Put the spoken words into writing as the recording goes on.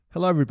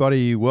Hello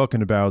everybody,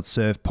 welcome to Barrel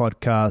Surf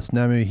Podcast.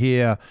 Namu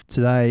here.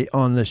 Today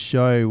on the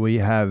show we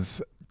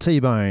have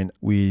TBone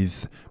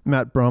with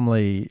Matt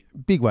Bromley,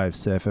 big wave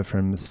surfer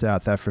from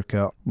South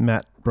Africa.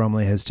 Matt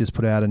Bromley has just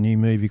put out a new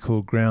movie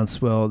called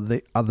GROUNDSWELL,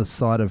 The Other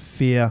Side of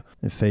Fear.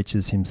 It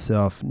features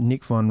himself,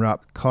 Nick Von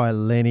Rupp, Kai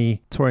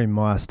Lenny, Tori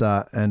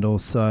Meister, and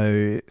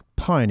also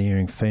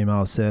pioneering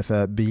female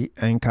surfer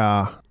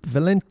Bianca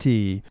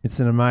Valenti. It's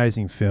an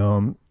amazing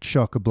film,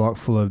 chock-a-block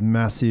full of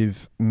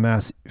massive,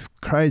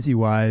 crazy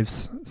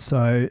waves.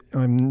 So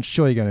I'm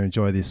sure you're going to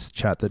enjoy this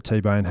chat that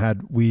T-Bone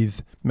had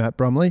with Matt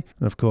Bromley.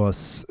 And of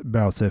course,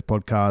 Barrel Surf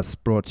Podcast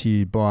brought to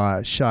you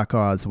by Shark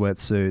Eyes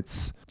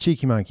Wetsuits,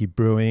 Cheeky Monkey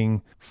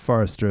Brewing,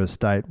 Forester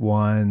Estate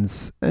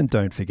Wines, and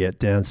don't forget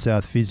Down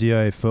South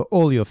Physio for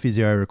all your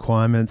physio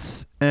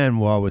requirements. And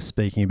while we're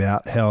speaking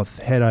about health,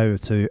 head over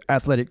to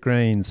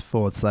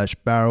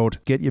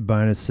athleticgreens.com/barreled. Get your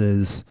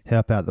bonuses,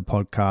 help out the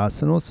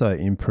podcast, and also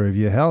improve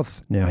your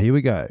health. Now, here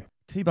we go.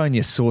 T-Bone,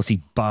 you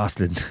saucy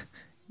bastard.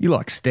 You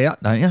like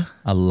stout, don't you?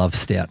 I love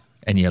stout.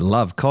 And you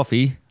love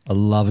coffee. I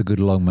love a good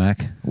long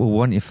Mac. Well,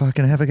 why don't you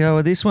fucking have a go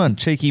at this one?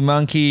 Cheeky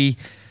Monkey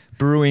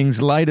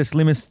Brewing's latest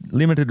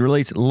limited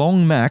release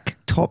Long Mac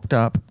topped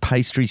up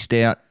pastry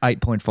stout,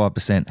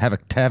 8.5%. Have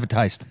a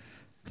taste.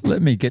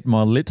 Let me get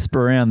my lips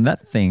around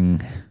that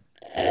thing.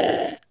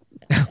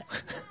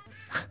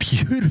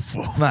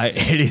 Beautiful. Mate,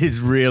 it is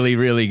really,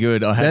 really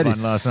good. I had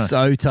one last night.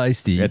 So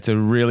tasty. It's a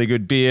really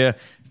good beer.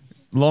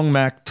 Long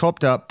Mac,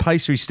 topped up,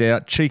 pastry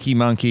stout, Cheeky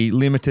Monkey,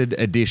 limited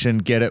edition.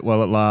 Get it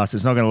while it lasts.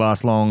 It's not going to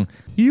last long.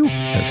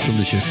 That's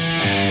delicious.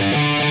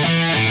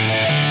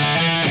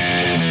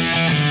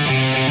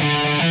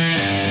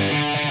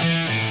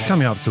 It's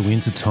coming up to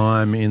winter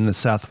time in the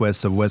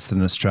southwest of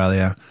Western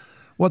Australia.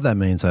 What that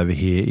means over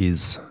here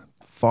is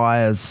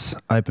fires,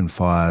 open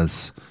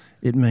fires.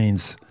 It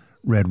means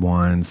red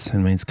wines. It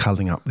means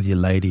cuddling up with your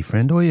lady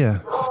friend or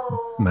your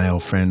male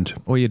friend.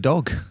 Or your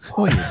dog.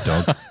 Or your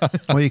dog.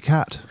 Or your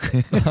cat.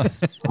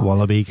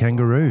 Wallaby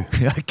kangaroo.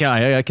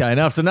 Okay,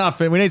 enough's enough.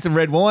 We need some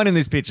red wine in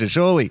this picture,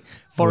 surely.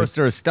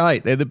 Forester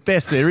Estate, they're the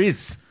best there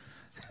is.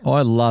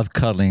 I love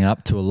cuddling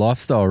up to a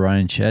lifestyle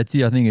range,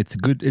 Chadsy. I think it's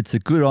a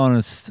good,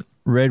 honest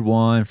red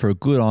wine for a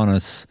good,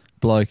 honest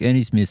bloke and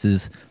his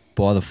missus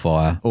by the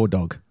fire. Or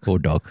dog.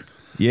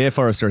 Yeah,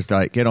 Forester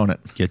Estate, get on it.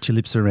 Get your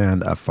lips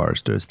around a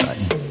Forester Estate.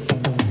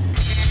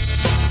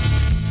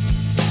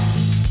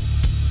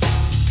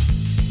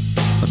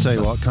 I'll tell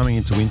you what, coming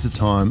into winter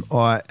time,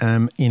 I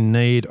am in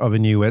need of a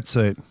new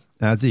wetsuit.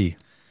 Adzi.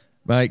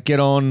 Mate, get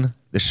on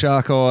the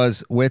Shark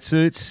Eyes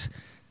wetsuits.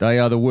 They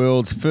are the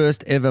world's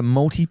first ever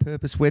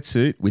multi-purpose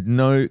wetsuit with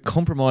no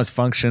compromise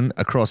function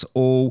across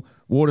all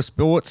water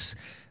sports.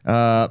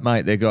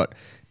 Mate, they've got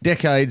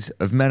decades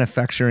of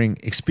manufacturing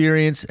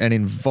experience and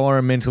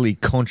environmentally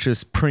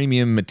conscious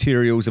premium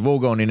materials have all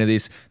gone into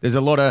this. There's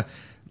a lot of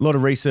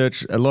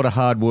research, a lot of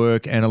hard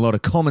work, and a lot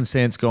of common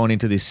sense gone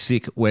into this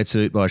sick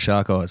wetsuit by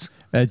Shark Eyes.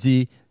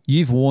 Adzi,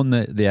 you've worn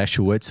the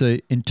actual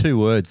wetsuit. In 2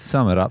 words,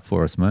 sum it up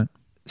for us, mate.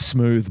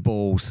 Smooth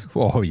balls.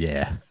 Oh,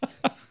 yeah.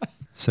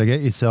 So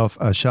get yourself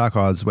a Shark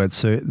Eyes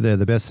wetsuit. They're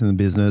the best in the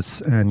business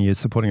and you're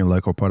supporting a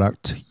local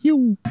product.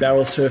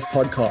 Barrel Surf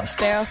Podcast.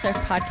 Barrel Surf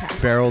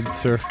Podcast. Barrel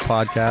Surf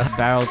Podcast.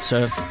 Barrel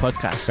Surf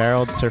Podcast.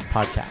 Barrel Surf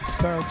Podcast.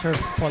 Barrel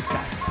Surf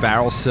Podcast.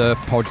 Barrel Surf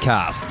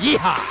Podcast.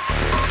 Yeehaw!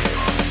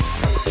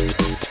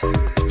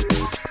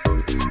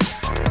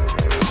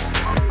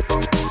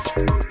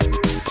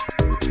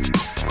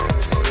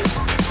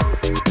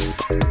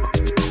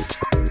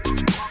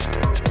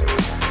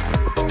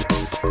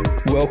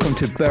 Welcome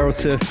to Barrel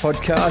Surf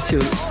Podcast.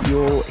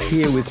 You're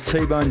here with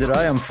T-Bone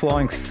today. I'm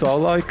flying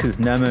solo because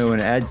Namu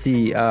and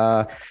Adzi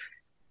are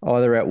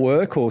either at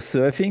work or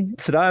surfing.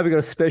 Today we've got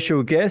a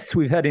special guest.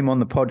 We've had him on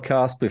the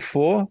podcast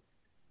before.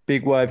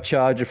 Big wave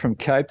charger from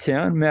Cape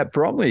Town, Matt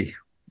Bromley.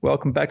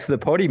 Welcome back to the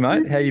potty,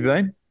 mate. How you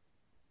been?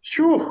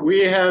 Sure.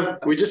 We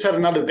just had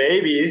another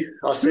baby,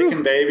 our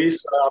second baby.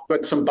 So I've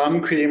got some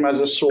bum cream I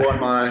just saw on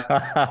my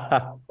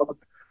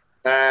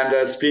and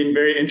it's been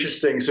very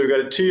interesting. So we've got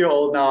a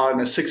 2-year-old now and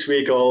a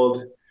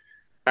 6-week-old,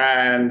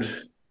 and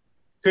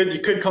you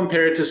could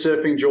compare it to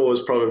surfing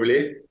Jaws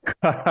probably.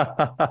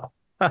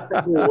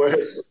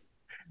 Worse.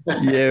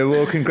 Yeah,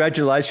 well,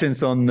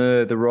 congratulations on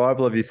the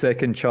arrival of your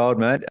second child,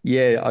 mate.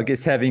 Yeah, I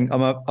guess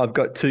I've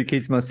got 2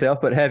 kids myself,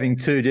 but having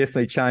 2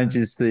 definitely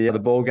changes the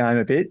ball game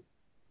a bit.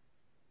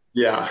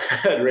 Yeah,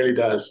 it really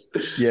does.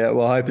 Yeah,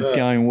 well, I hope it's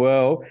going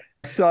well.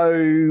 So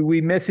we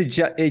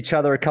messaged each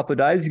other a couple of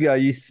days ago.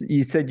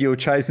 You said you were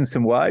chasing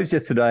some waves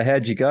yesterday.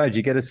 How'd you go? Did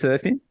you get a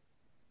surfing?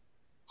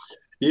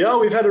 Yeah,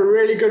 we've had a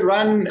really good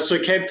run. So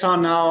Cape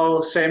Town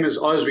now, same as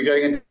Oz, we're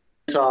going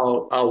into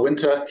our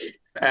winter.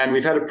 And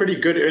we've had a pretty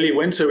good early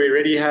winter.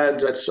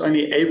 It's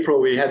only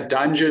April. We had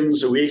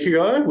Dungeons a week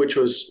ago, which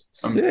was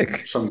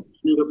sick. Some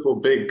beautiful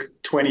big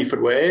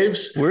 20-foot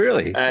waves.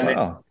 Really? And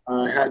Wow.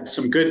 then had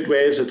some good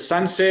waves at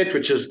sunset,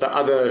 which is the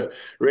other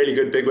really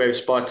good big wave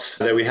spot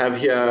that we have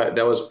here.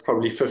 That was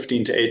probably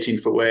 15 to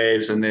 18-foot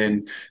waves. And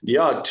then,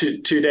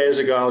 two days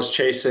ago, I was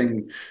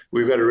chasing.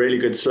 We've got a really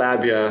good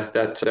slab here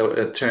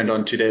that turned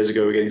on 2 days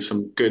ago. We're getting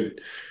some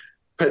good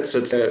pits.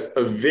 It's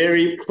a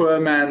very poor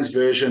man's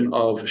version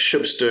of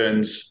ship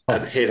sterns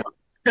at head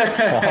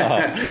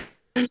height.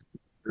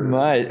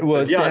 Mate,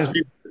 well, It's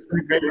been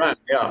a great run.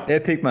 Yeah.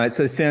 epic, mate.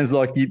 So it sounds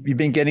like you've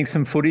been getting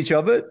some footage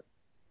of it.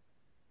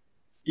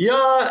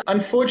 Yeah,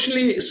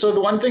 unfortunately. So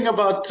the one thing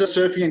about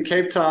surfing in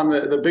Cape Town,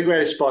 the big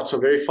wave spots are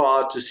very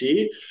far to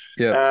see.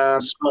 Yeah.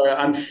 So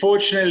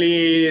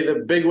unfortunately, the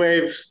big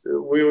waves,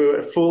 we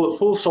were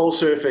full soul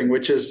surfing,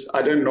 which is,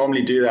 I don't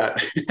normally do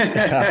that.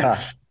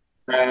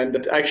 And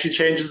it actually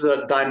changes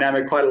the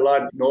dynamic quite a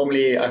lot.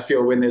 Normally, I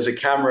feel when there's a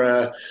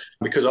camera,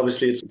 because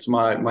obviously it's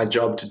my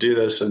job to do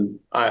this, and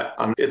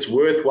it's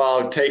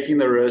worthwhile taking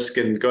the risk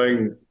and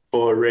going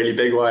for a really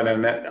big one.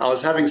 And I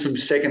was having some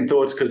second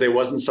thoughts because there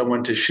wasn't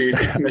someone to shoot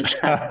in the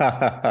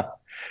chat.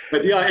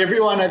 But yeah,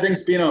 everyone I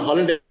think's been on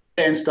holiday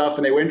and stuff,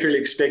 and they weren't really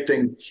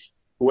expecting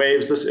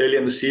waves this early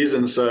in the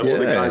season. So all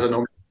the guys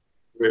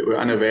were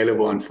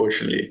unavailable,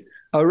 unfortunately.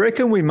 I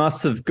reckon we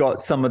must have got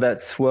some of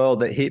that swell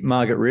that hit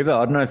Margaret River.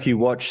 I don't know if you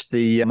watched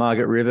the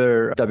Margaret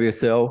River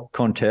WSL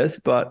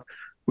contest, but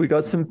we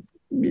got some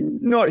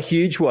not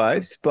huge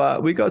waves,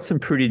 but we got some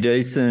pretty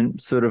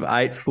decent sort of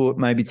 8-foot,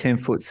 maybe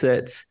 10-foot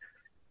sets.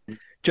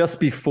 Just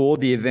before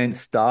the event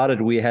started,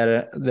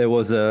 there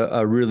was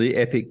a really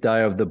epic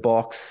day of the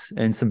box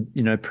and some,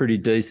 pretty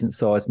decent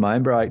sized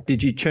main break.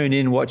 Did you tune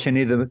in, watch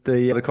any of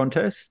the other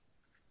contests?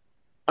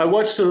 I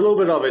watched a little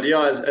bit of it,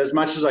 yeah, as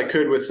much as I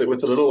could with the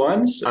little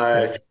ones.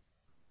 I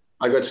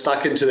got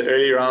stuck into the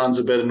early rounds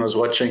a bit and was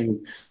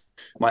watching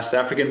my South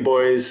African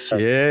boys.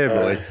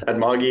 Boys at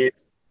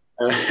Margie's.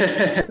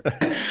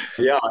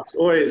 Yeah, it's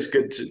always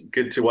good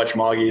to watch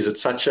Margie's.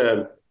 It's such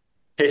a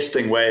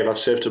testing wave. I've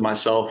surfed it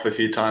myself a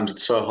few times.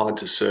 It's so hard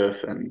to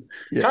surf, and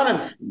kind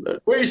of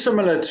very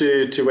similar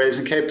to waves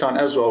in Cape Town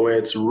as well, where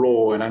it's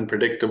raw and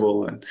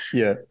unpredictable. But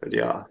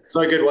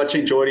so good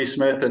watching Geordie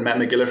Smith and Matt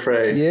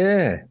McGillifray.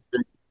 Yeah.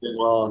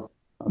 Well,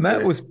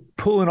 Matt was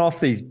pulling off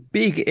these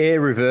big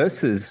air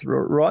reverses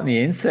right in the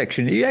end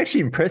section. He actually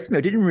impressed me.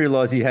 I didn't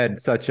realize he had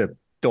such a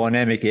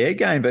dynamic air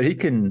game, but he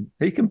can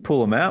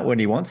pull them out when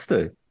he wants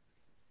to.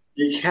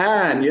 He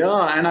can,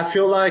 yeah. And I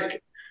feel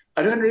like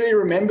I don't really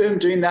remember him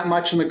doing that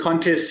much in the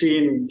contest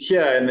scene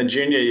here in the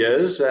junior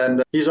years.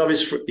 And he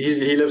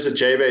lives at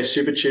J-Bay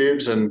Super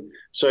Tubes, and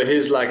so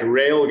his like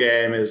rail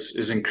game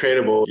is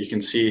incredible. You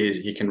can see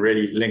he can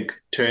really link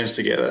turns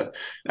together.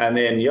 And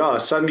then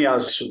suddenly I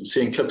was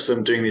seeing clips of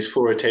him doing these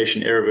full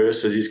rotation air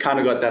reverses. He's kind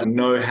of got that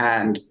no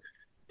hand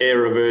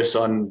air reverse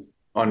on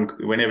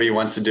whenever he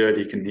wants to do it.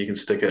 He can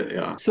stick it.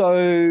 Yeah. So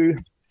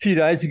a few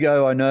days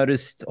ago, I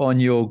noticed on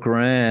your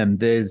gram,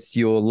 there's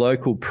your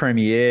local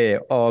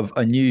premiere of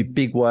a new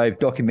big wave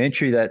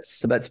documentary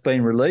that's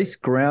been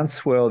released,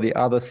 Groundswell, The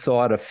Other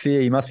Side of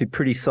Fear. You must be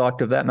pretty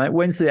psyched of that, mate.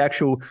 When's the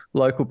actual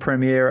local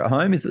premiere at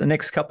home? Is it the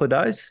next couple of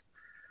days?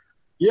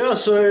 Yeah,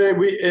 so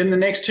we in the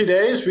next 2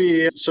 days,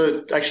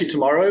 actually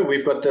tomorrow,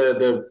 we've got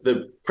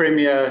the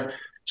premiere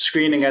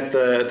screening at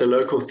the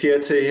local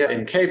theatre here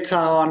in Cape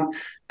Town,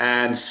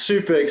 and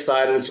super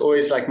excited. It's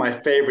always like my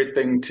favorite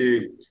thing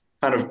to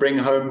kind of bring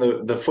home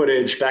the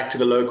footage back to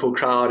the local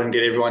crowd and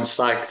get everyone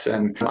psyched.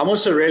 And I'm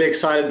also really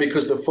excited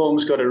because the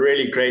film's got a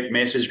really great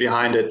message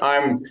behind it.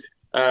 I'm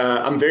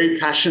very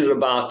passionate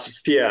about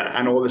fear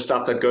and all the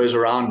stuff that goes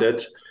around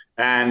it.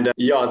 And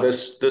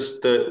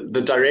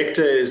the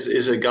director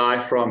is a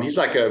guy he's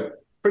like a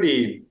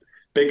pretty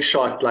big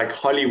shot, like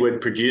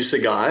Hollywood producer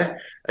guy.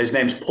 His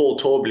name's Paul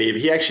Torbley.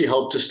 He actually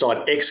helped to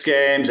start X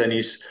Games, and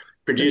he's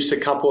produced a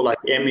couple like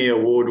Emmy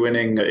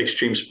award-winning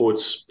extreme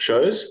sports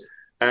shows.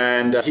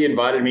 And he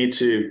invited me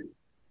to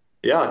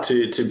be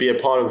a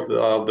part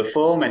of the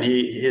film. And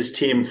his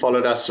team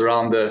followed us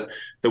around the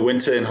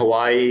winter in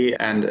Hawaii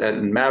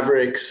and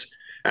Mavericks.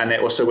 And they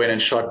also went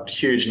and shot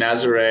Huge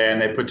Nazare,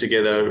 and they put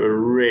together a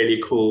really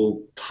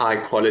cool, high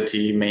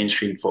quality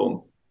mainstream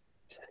film.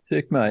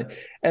 Sick, mate.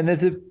 And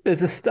there's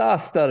a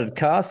star-studded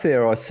cast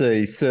there. I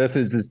see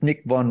surfers. There's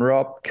Nick Von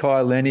Ropp,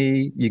 Kai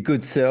Lenny, your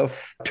good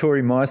self,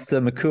 Tori Meister,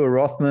 Makua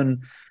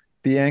Rothman,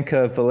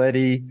 Bianca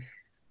Valetti.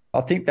 I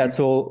think that's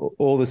all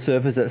the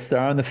surfers that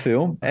star in the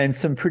film, and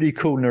some pretty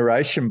cool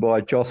narration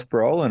by Josh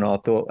Brolin.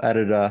 I thought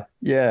added a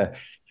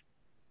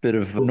bit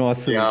of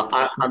nice. Yeah,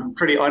 I'm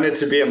pretty honored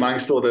to be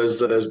amongst all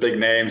those big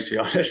names, to be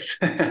honest.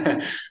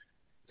 Yeah.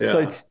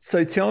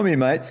 So tell me,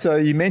 mate. So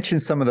you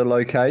mentioned some of the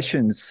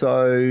locations.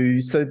 So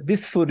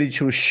this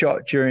footage was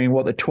shot during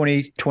the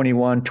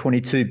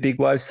 2021-22 big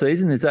wave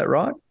season. Is that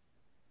right?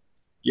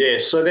 Yeah.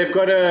 So they've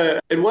got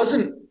it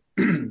wasn't.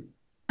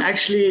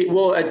 Actually,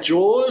 well, at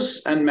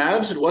Jaws and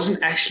Mavs, it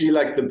wasn't actually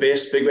like the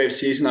best big wave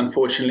season,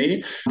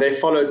 unfortunately. They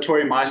followed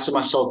Tori Mice and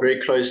myself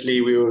very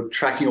closely. We were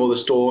tracking all the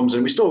storms,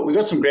 and we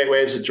got some great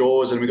waves at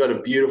Jaws, and we got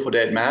a beautiful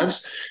day at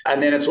Mavs.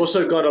 And then it's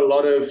also got a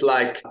lot of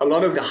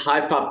the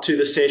hype up to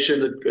the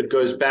session. It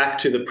goes back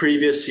to the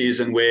previous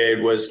season where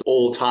it was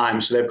all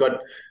time. So they've got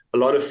a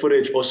lot of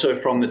footage also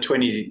from the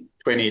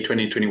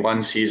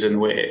 2021 season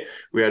where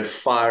we had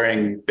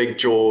firing big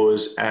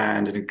jaws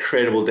and an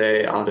incredible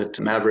day out at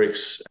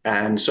Mavericks.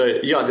 And so,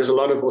 yeah, there's a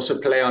lot of also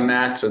play on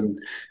that. And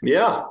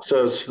yeah,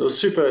 so it was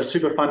super,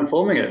 super fun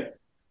filming it.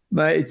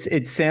 Mate,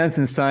 it sounds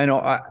insane.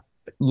 I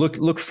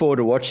look forward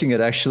to watching it,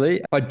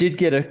 actually. I did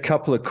get a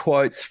couple of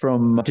quotes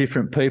from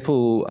different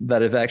people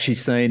that have actually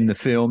seen the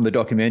film, the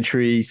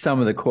documentary.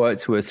 Some of the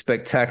quotes were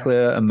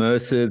spectacular,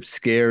 immersive,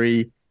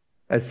 scary,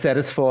 as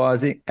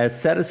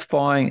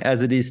satisfying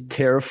as it is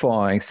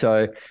terrifying.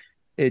 So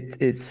it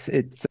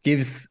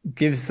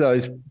gives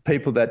those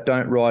people that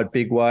don't ride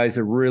big waves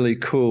a really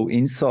cool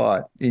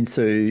insight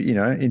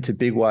into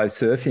big wave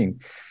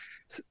surfing.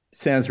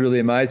 Sounds really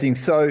amazing.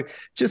 So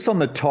just on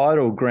the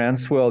title,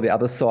 Groundswell, the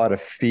other side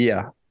of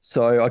fear.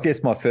 So I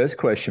guess my first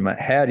question, mate,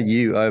 how do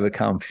you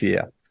overcome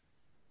fear?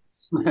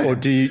 Or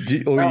do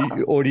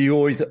you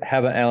always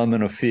have an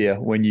element of fear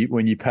when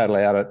you paddle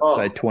out at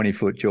say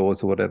 20-foot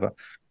jaws or whatever?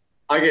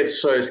 I get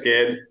so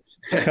scared.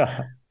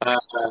 That's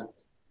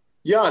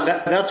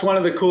one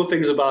of the cool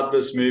things about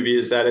this movie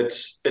is that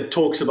it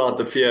talks about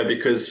the fear,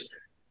 because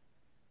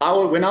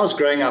when I was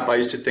growing up, I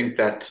used to think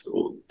that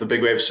the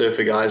big wave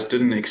surfer guys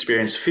didn't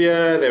experience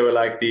fear. They were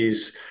like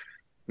these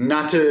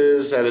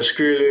nutters at a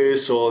screw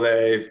loose, or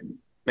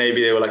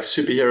maybe they were like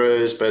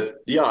superheroes.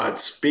 But yeah,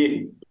 it's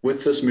been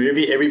with this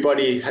movie,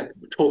 everybody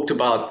talked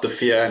about the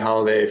fear and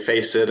how they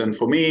face it. And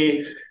for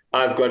me,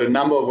 I've got a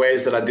number of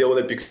ways that I deal with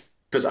it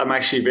because I'm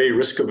actually very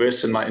risk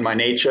averse in my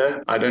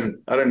nature. I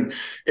don't,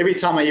 every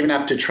time I even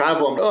have to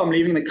travel, I'm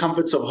leaving the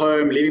comforts of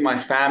home, leaving my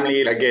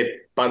family. I get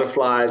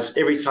butterflies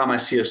every time I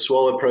see a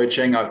swell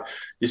approaching.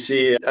 You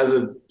see, as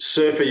a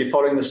surfer, you're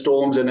following the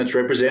storms, and it's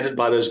represented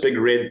by those big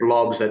red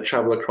blobs that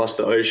travel across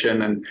the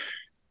ocean. And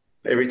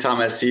every time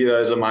I see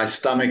those, my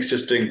stomach's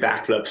just doing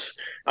backflips.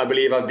 I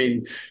believe I've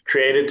been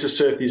created to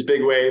surf these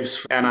big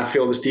waves, and I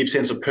feel this deep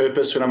sense of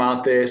purpose when I'm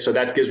out there. So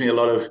that gives me a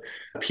lot of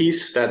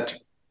peace, that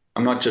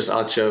I'm not just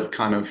out here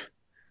kind of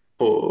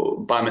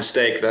by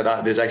mistake,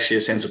 that there's actually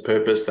a sense of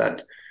purpose,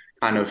 that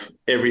kind of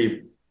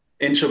every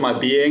inch of my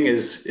being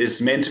is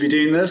meant to be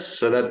doing this.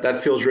 So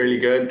that feels really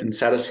good and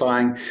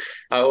satisfying.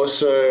 I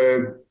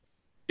also,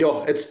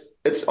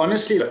 it's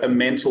honestly a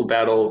mental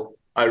battle.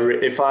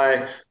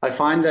 I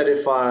find that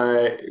if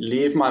I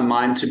leave my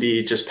mind to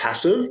be just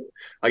passive,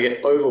 I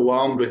get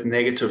overwhelmed with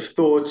negative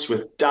thoughts,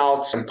 with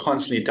doubts. I'm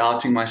constantly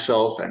doubting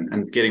myself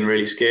and getting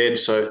really scared.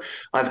 So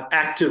I've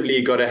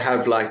actively got to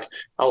have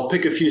I'll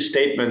pick a few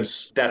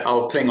statements that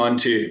I'll cling on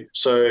to.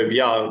 So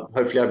yeah,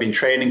 hopefully I've been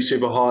training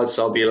super hard.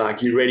 So I'll be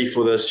like, you ready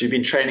for this? You've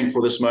been training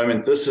for this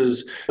moment. This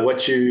is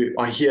what you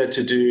are here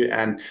to do.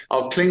 And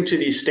I'll cling to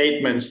these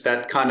statements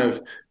that kind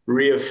of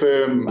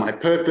reaffirm my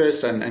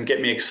purpose and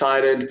get me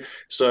excited.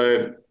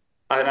 So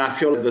I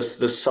feel this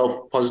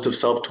positive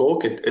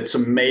self-talk, it's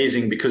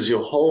amazing, because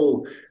your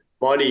whole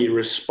body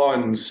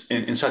responds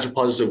in such a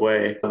positive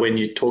way when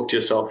you talk to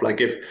yourself.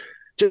 Like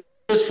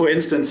just for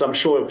instance, I'm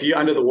sure if you're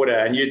under the water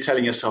and you're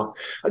telling yourself,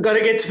 I got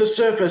to get to the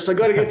surface, I'm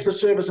going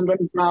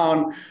to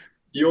drown,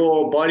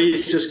 your body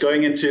is just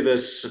going into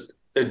this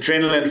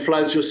adrenaline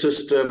floods your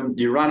system,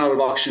 you run out of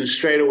oxygen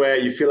straight away,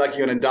 you feel like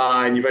you're going to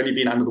die, and you've only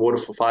been under the water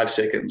for 5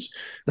 seconds.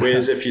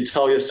 Whereas if you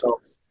tell yourself,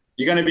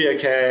 you're going to be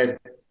okay,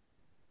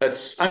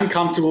 it's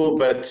uncomfortable,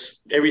 but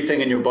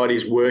everything in your body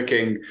is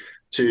working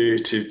to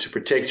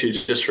protect you.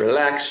 Just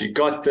relax. You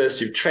got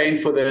this. You've trained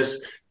for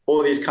this.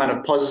 All these kind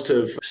of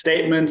positive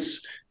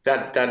statements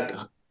that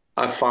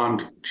I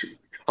found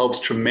helps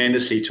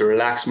tremendously to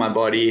relax my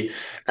body.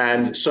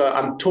 And so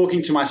I'm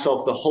talking to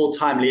myself the whole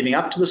time leading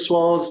up to the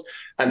swells.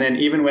 And then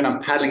even when I'm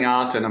paddling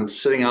out and I'm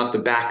sitting out the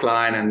back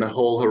line and the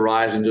whole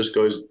horizon just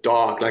goes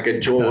dark, like a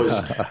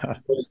Jaws,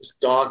 there's this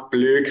dark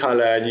blue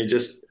color, and you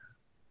just,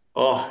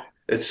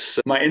 it's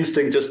my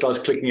instinct just starts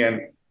clicking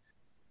in.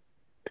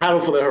 Paddle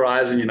for the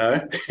horizon,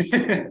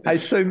 Hey,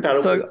 so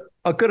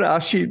I've got to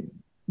ask you,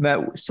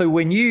 Matt. So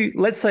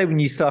let's say when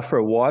you suffer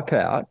a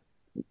wipeout,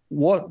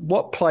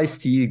 what place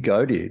do you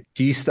go to?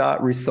 Do you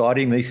start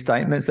reciting these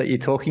statements that you're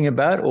talking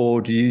about,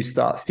 or do you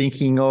start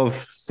thinking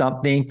of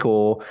something,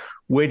 or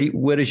where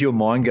does your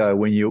mind go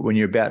when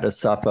you're about to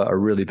suffer a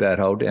really bad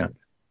hold down?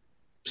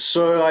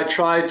 So I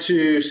try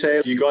to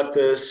say, you got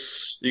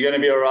this, you're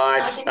going to be all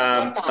right.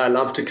 I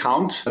love to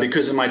count,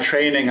 because in my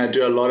training, I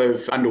do a lot of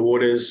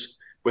underwaters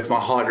with my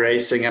heart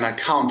racing, and I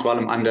count while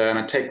I'm under, and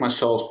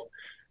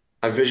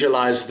I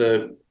visualize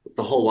the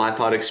whole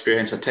wipeout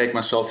experience. I take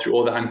myself through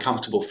all the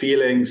uncomfortable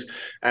feelings,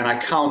 and I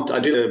count. I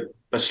do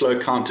a slow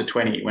count to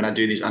 20 when I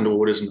do these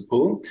underwaters in the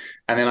pool.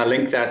 And then I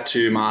link that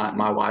to my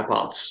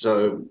wipeouts.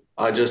 So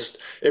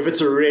if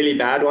it's a really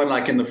bad one,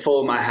 like in the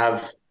film, I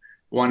have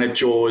one at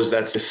Jaws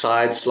that's a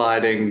side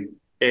sliding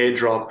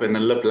airdrop and the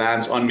lip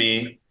lands on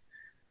me.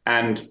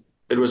 And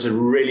it was a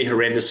really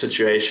horrendous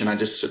situation. I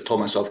just told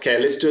myself, okay,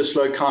 let's do a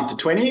slow count to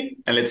 20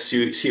 and let's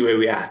see where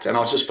we're at. And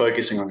I was just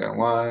focusing on going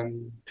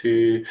 1,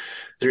 2,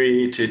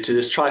 3 to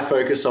just try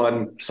focus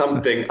on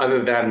something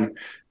other than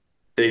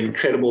the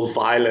incredible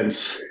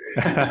violence.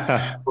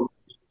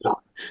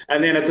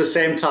 And then at the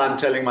same time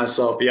telling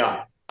myself,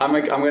 yeah, I'm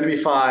going to be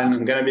fine.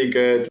 I'm going to be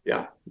good.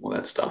 Yeah, all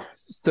that stuff.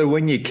 So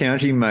when you're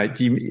counting, mate,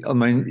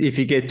 if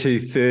you get to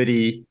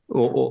 30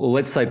 or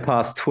let's say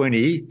past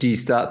 20, do you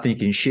start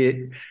thinking,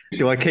 shit,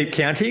 do I keep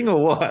counting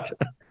or what?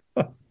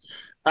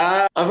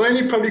 I've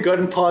only probably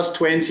gotten past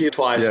 20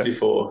 twice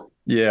before.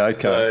 Yeah,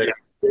 okay. So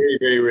very,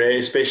 very rare,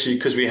 especially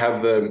because we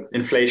have the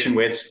inflation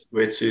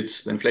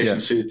wetsuits, the inflation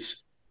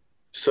suits.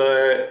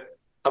 So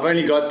I've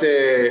only got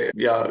there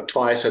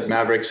twice at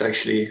Mavericks,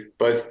 actually.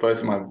 Both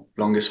of my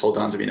longest hold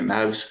downs have been at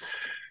Mavs.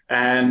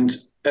 And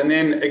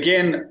then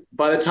again,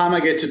 by the time I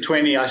get to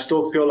 20, I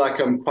still feel like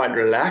I'm quite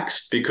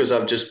relaxed because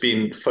I've just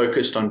been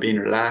focused on being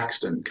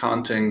relaxed and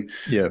counting.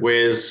 Yeah.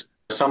 Whereas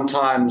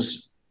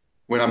sometimes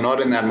when I'm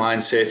not in that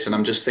mindset and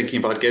I'm just thinking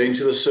about getting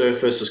to the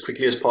surface as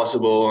quickly as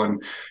possible,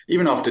 and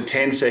even after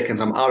 10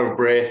 seconds, I'm out of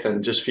breath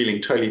and just feeling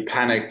totally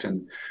panicked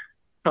and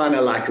trying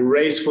to like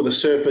race for the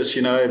surface,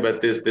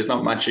 but there's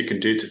not much you can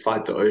do to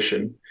fight the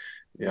ocean.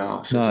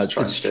 Yeah. So just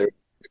try and stay.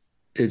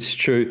 It's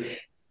true.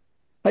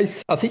 Hey,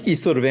 I think you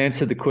sort of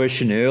answered the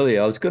question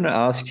earlier. I was going to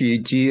ask you,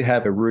 do you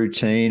have a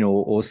routine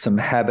or some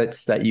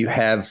habits that you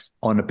have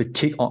on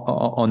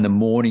on the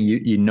morning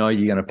you know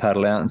you're going to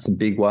paddle out in some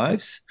big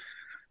waves?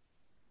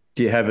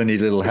 Do you have any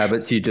little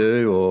habits you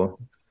do or?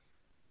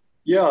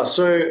 Yeah,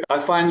 so I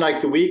find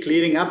like the week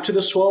leading up to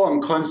the swell,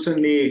 I'm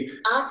constantly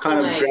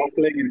kind of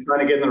grappling and trying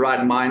to get in the right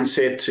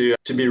mindset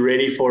to be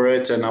ready for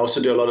it. And I also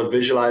do a lot of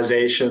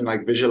visualization,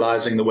 like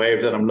visualizing the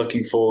wave that I'm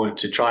looking for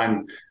to try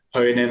and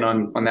hone in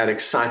on that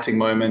exciting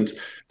moment.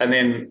 And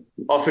then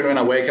often when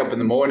I wake up in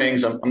the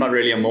mornings, I'm not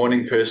really a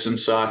morning person,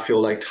 so I feel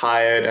like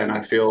tired and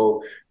I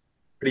feel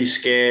pretty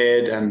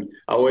scared. And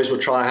I always will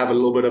try to have a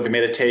little bit of a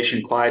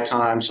meditation, quiet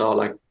time. So I'll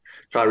like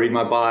try to read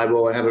my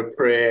Bible and have a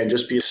prayer and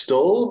just be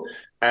still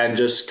and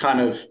just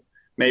kind of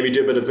maybe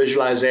do a bit of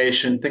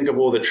visualization, think of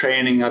all the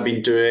training I've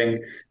been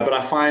doing. But I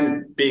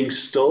find being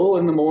still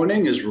in the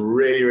morning is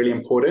really, really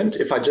important.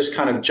 If I just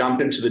kind of jump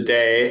into the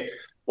day,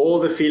 all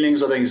the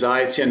feelings of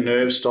anxiety and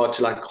nerves start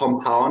to like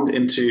compound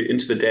into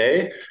the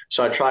day.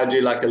 So I try to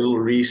do like a little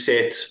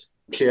reset,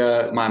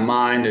 clear my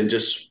mind and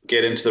just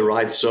get into the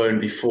right zone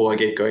before I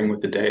get going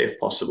with the day if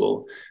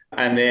possible.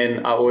 And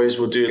then I always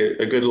will do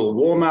a good little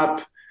warm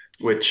up,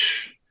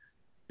 which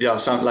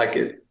sounds like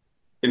it.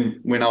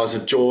 When I was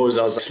at Jaws,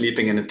 I was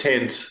sleeping in a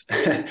tent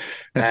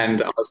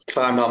and I was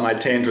climbed out my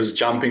tent, was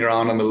jumping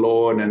around on the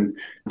lawn and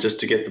just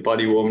to get the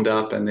body warmed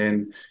up. And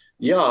then,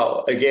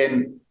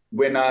 again,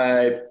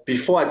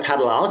 before I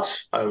paddle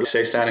out, I would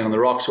say standing on the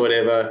rocks or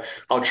whatever,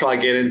 I'll try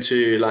to get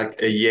into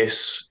like a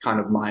yes kind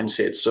of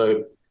mindset.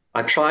 So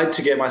I tried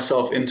to get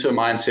myself into a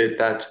mindset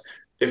that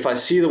if I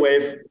see the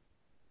wave,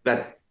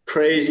 that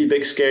crazy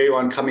big scary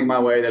one coming my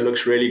way that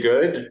looks really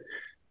good,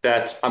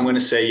 that I'm going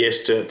to say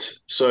yes to it.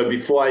 So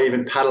before I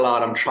even paddle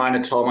out, I'm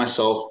trying to tell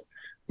myself,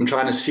 I'm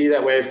trying to see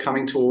that wave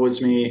coming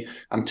towards me.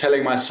 I'm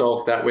telling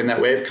myself that when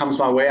that wave comes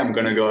my way, I'm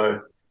going to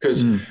go.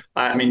 Because,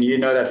 I mean,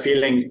 that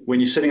feeling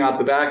when you're sitting out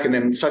the back and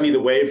then suddenly the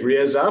wave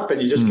rears up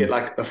and you just get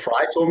like a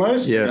fright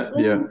almost. Yeah,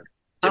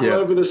 I'm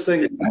over this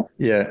thing.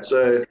 Yeah.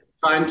 So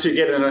trying to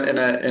get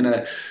in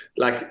a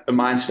like a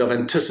mindset of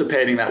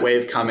anticipating that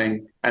wave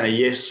coming and a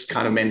yes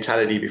kind of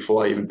mentality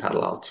before I even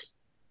paddle out.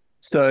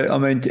 So, I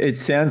mean, it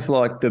sounds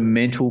like the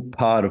mental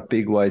part of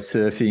big wave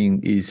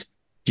surfing is,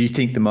 do you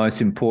think, the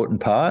most important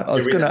part? I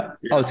was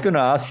going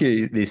to ask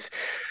you this.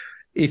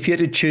 If you had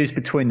to choose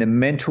between the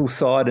mental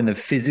side and the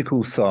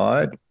physical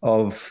side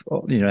of,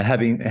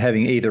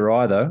 having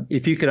either,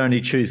 if you could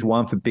only choose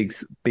one for big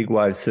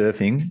wave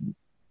surfing,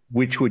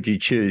 which would you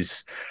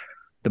choose?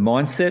 The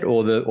mindset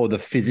or the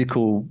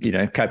physical,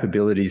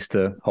 capabilities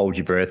to hold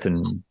your breath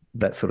and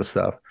that sort of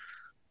stuff?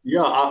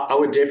 Yeah, I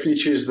would definitely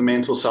choose the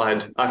mental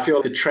side. I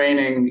feel the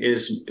training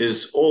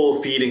is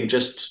all feeding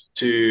just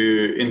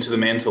into the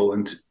mental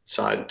and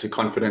side, to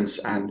confidence.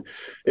 And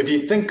if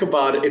you think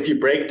about it, if you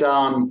break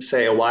down,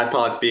 say, a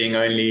wipeout being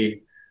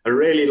only a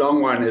really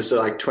long one is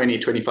like 20,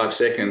 25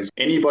 seconds,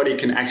 anybody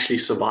can actually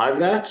survive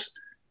that.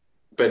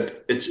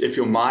 But if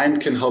your mind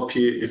can help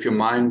you, if your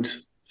mind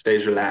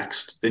stays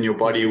relaxed, then your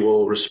body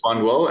will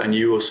respond well and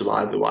you will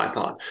survive the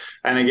wipeout.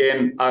 And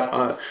again,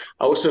 I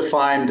also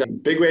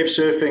find big wave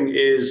surfing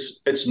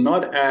it's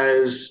not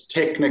as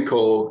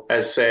technical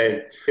as,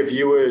 say, if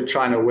you were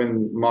trying to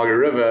win Margaret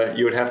River,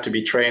 you would have to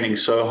be training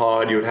so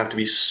hard, you would have to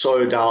be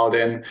so dialed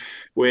in.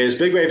 Whereas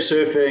big wave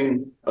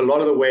surfing, a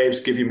lot of the waves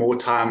give you more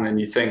time than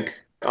you think.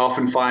 I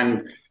often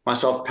find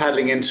myself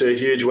paddling into a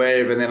huge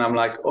wave and then I'm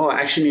like,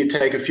 I actually need to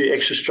take a few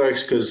extra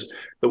strokes because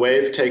the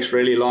wave takes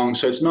really long.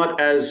 So it's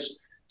not as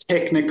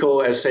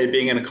technical as, say,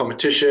 being in a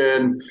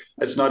competition.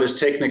 It's not as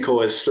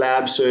technical as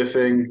slab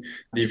surfing.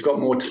 You've got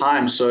more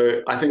time.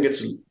 So I think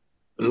it's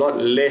a lot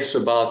less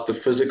about the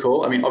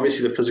physical. I mean,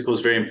 obviously the physical is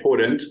very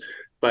important,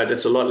 but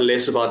it's a lot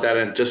less about that.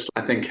 And just,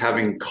 I think,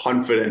 having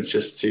confidence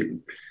just to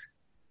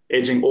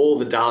edging all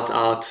the doubt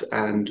out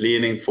and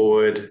leaning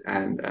forward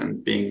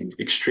and being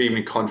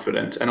extremely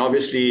confident. And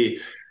obviously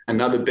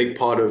another big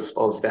part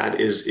of that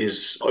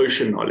is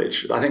ocean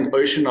knowledge. I think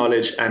ocean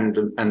knowledge and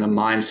the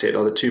mindset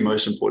are the two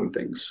most important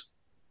things.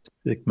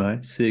 Sick,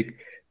 mate. Sick.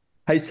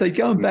 Hey, so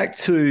going back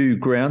to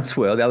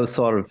Groundswell, the other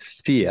side of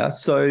fear.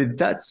 So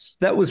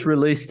that was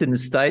released in the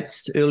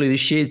States early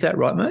this year. Is that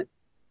right, mate?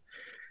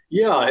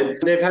 Yeah,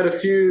 they've had a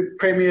few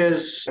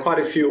premieres, quite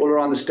a few all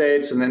around the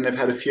States, and then they've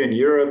had a few in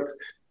Europe.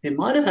 They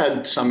might have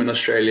had some in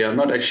Australia. I'm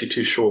not actually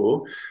too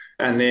sure.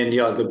 And then,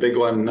 yeah, the big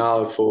one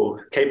now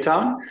for Cape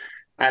Town.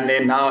 And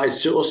then now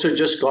it's also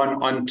just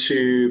gone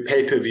onto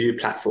pay-per-view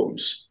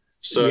platforms.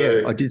 So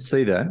yeah, I did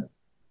see that.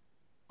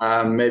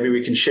 Maybe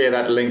we can share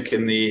that link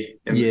in the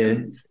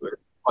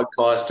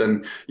podcast.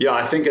 And yeah,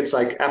 I think it's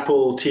like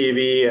Apple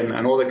TV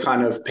and all the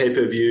kind of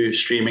pay-per-view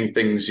streaming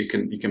things you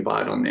can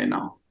buy it on there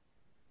now.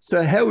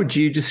 So how would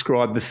you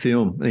describe the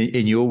film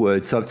in your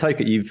words? So I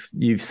take it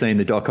you've seen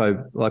the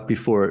doco like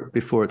before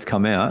it's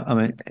come out. I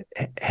mean,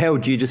 how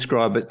would you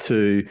describe it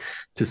to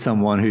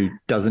someone who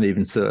doesn't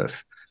even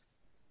surf?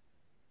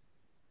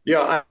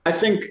 Yeah, I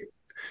think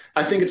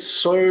it's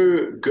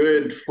so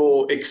good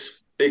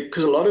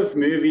because a lot of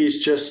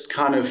movies just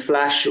kind of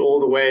flash all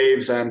the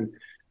waves and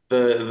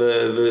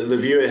the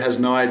viewer has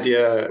no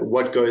idea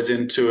what goes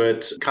into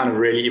it, kind of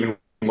really even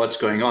what's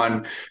going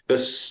on.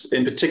 This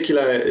in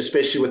particular,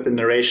 especially with the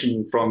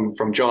narration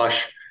from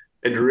Josh,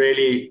 it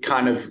really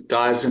kind of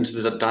dives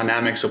into the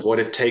dynamics of what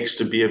it takes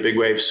to be a big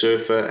wave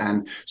surfer.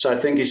 And so I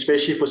think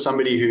especially for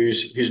somebody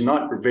who's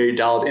not very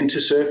dialed into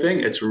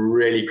surfing, it's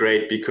really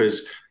great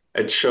because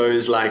it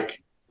shows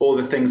like all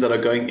the things that are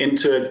going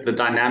into it, the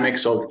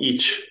dynamics of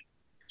each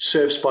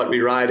surf spot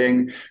we're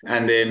riding.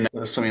 And then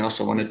something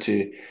else I wanted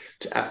to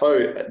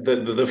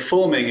the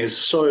filming is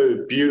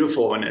so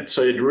beautiful in it.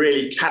 So it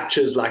really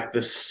captures like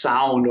the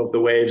sound of the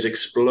waves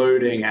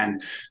exploding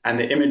and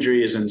the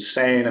imagery is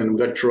insane. And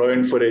we've got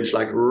drone footage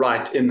like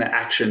right in the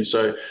action.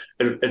 So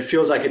it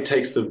feels like it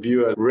takes the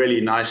viewer really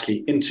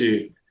nicely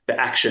into the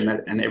action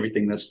and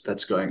everything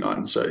that's going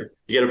on. So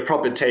you get a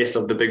proper taste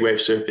of the big wave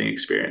surfing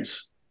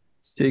experience.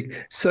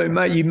 Sick. So,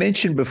 mate, you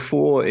mentioned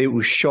before it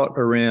was shot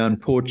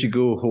around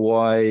Portugal,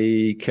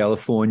 Hawaii,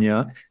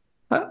 California.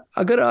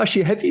 I got to ask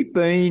you, have you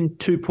been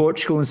to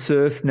Portugal and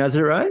surfed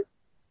Nazaré?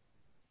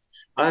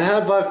 I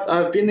have.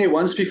 I've been there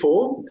once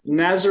before.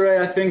 Nazaré,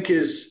 I think,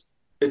 it's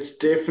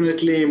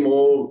definitely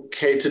more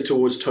catered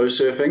towards toe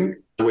surfing,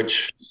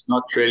 which is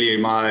not really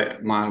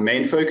my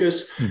main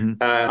focus. Mm-hmm.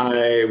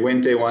 I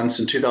went there once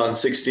in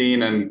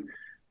 2016 and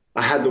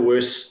I had the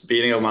worst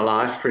beating of my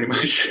life, pretty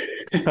much.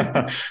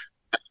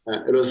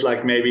 It was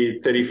like maybe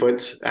 30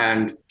 foot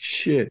and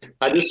shit.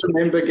 I just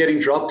remember getting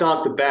dropped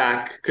out the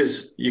back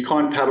because you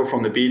can't paddle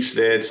from the beach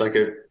there. It's like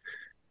a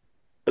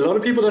lot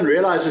of people don't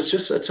realize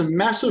it's a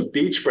massive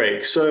beach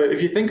break. So if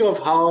you think of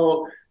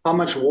how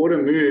much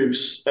water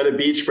moves at a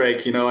beach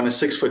break, on a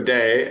 6 foot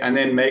day and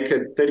then make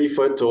it 30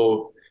 foot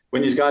or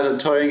when these guys are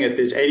towing it,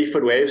 there's 80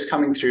 foot waves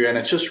coming through and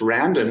it's just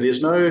random.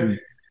 There's no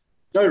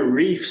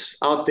reefs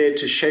out there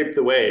to shape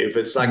the wave.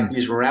 It's like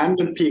these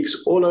random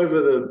peaks all over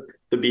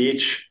the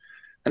beach.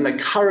 And the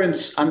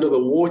currents under the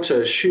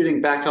water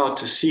shooting back out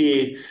to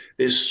sea,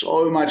 there's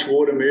so much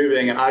water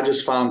moving. And I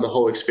just found the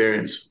whole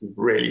experience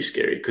really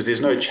scary because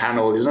there's no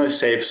channel, there's no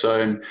safe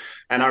zone.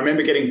 And I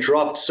remember getting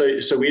dropped. So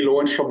we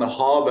launched from the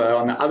harbor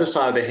on the other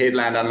side of the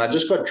headland and I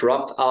just got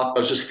dropped out. I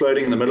was just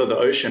floating in the middle of the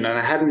ocean and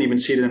I hadn't even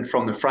seen it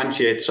from the front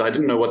yet. So I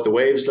didn't know what the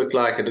waves looked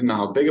like. I didn't know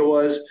how big it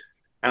was.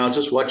 And I was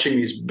just watching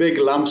these big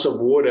lumps of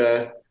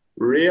water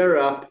rear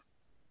up.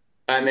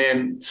 And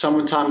then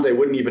sometimes they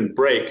wouldn't even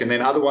break. And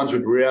then other ones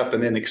would rear up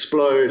and then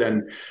explode.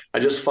 And I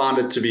just found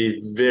it to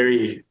be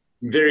very,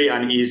 very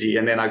uneasy.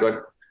 And then I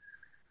got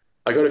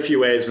a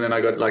few waves and then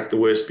I got like the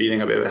worst beating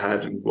I've ever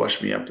had and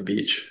washed me up the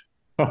beach.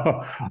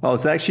 I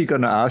was actually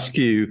going to ask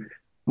you,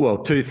 well,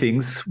 two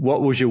things.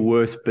 What was your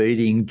worst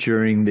beating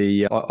during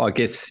the, I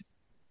guess,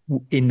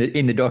 in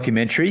the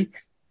documentary?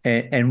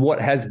 And what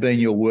has been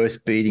your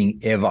worst beating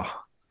ever?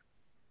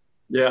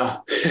 Yeah.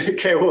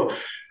 Okay. Well,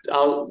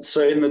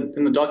 so in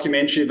the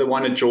documentary, the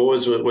one at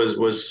Jaws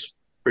was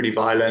pretty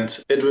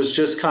violent. It was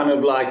just kind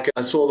of like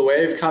I saw the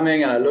wave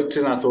coming and I looked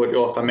and I thought,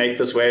 if I make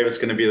this wave, it's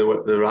going to be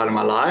the ride of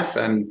my life.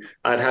 And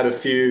I'd had a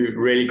few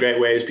really great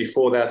waves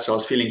before that, so I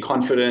was feeling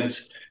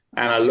confident.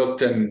 And I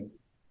looked and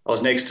I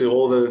was next to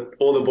all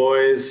the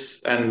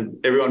boys and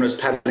everyone was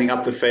paddling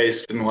up the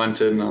face, didn't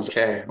want it. And I was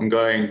okay, I'm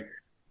going.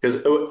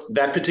 Because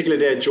that particular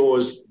day at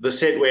Jaws, the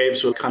set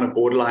waves were kind of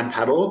borderline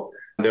paddle.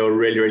 They were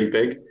really, really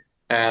big.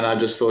 And I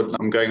just thought,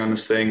 I'm going on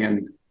this thing.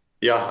 And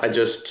yeah, I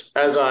just,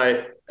 as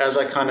I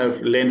kind of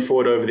leaned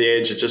forward over the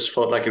edge, it just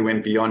felt like it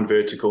went beyond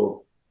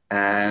vertical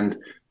and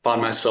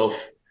found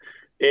myself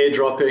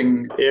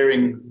airing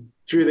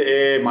through the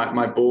air.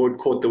 My board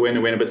caught the wind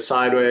and went a bit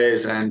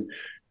sideways. And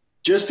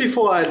just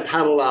before I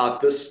paddled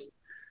out, this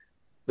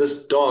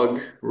this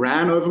dog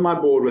ran over my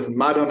board with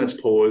mud on its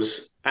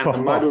paws, and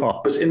the mud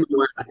was in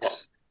the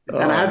wax.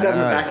 And I had that in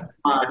the back of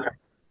my mind.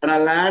 And I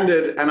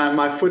landed, and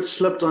my foot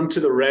slipped onto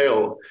the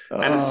rail,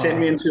 and it sent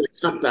me into the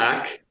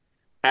cutback,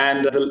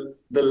 and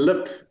the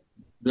lip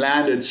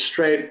landed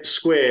straight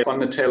square on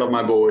the tail of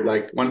my board,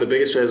 like one of the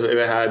biggest waves I've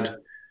ever had,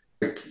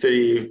 like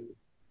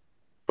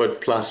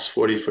 30-foot plus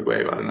 40-foot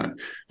wave, I don't know.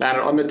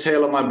 Landed on the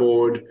tail of my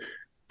board,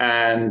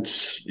 and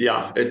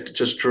yeah, it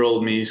just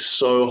drilled me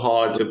so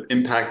hard. The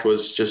impact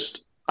was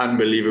just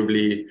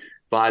unbelievably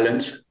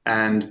violent,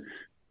 and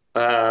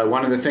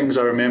one of the things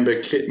I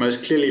remember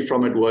most clearly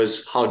from it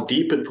was how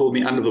deep it pulled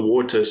me under the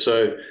water.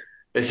 So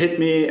it hit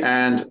me,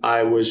 and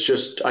I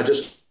just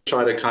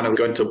tried to kind of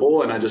go into a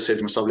ball, and I just said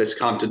to myself, let's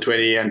count to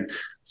 20, and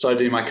started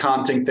doing my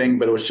counting thing,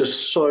 but it was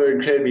just so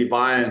incredibly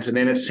violent. And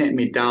then it sent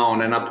me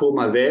down, and I pulled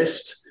my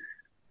vest,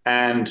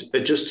 and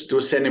it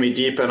was sending me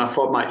deeper, and I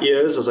felt my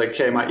ears. I was like,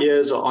 okay, my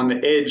ears are on the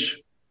edge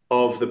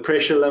of the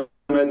pressure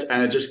limit,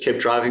 and it just kept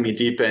driving me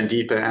deeper and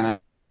deeper. And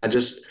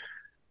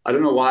I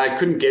don't know why I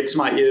couldn't get to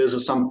my ears or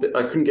something.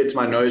 I couldn't get to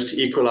my nose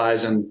to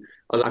equalize, and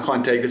I was like, I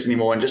can't take this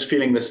anymore. And just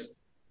feeling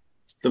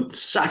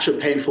such a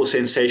painful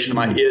sensation in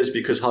my ears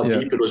because how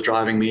deep it was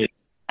driving me.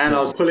 And I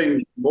was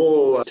pulling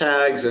more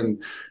tags,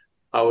 and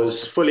I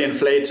was fully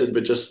inflated,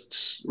 but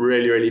just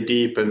really, really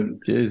deep.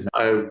 And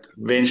I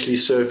eventually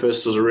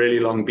surfaced. It was a really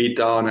long beat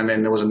down. And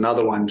then there was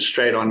another one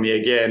straight on me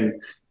again.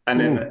 And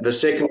then the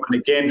second one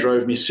again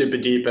drove me super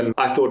deep. And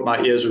I thought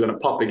my ears were going to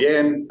pop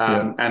again.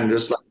 And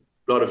just like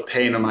a lot of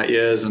pain on my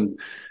ears. And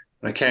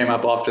when I came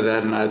up after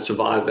that and I had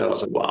survived that, I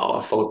was like, wow,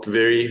 I felt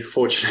very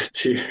fortunate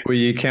too. Were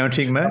you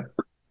counting, Matt?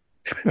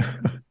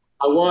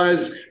 I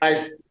was. I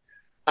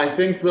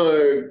think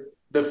though,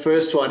 the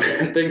first one,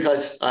 I think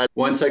I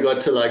once I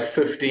got to like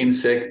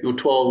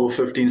 12 or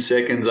 15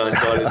 seconds, I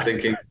started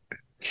thinking,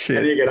 how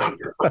do you get up?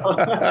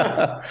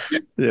 I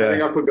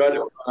think I forgot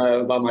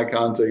about my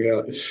counting.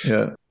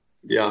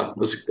 Yeah. It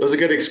was a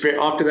good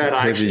experience. After that,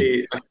 I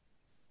actually,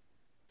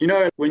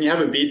 when you have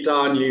a beat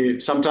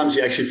down, sometimes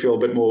you actually feel a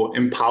bit more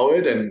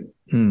empowered, and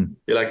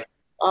you're like,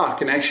 I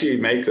can actually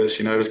make this.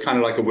 It was kind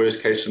of like a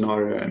worst case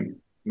scenario, and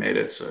made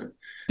it. So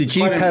did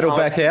you paddle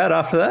back out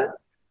after that?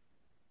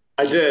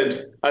 I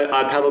did.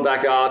 I paddled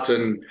back out,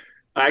 and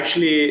I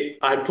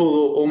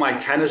pulled all my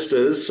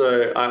canisters.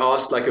 So I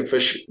asked like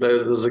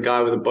there's a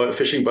guy with a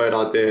fishing boat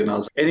out there, and I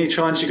was like, any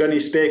chance you got any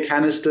spare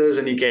canisters?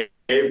 And he gave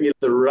me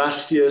the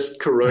rustiest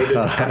corroded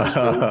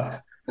canisters.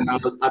 And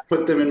I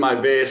put them in my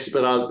vest,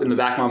 but I was in the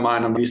back of my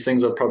mind, these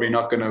things are probably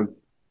not going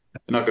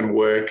to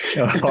work.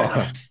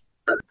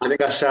 I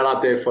think I sat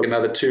out there for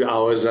another 2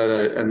 hours,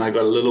 and I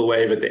got a little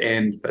wave at the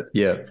end. But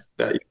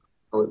that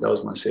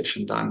was my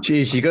session done.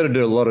 Geez, you got to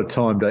do a lot of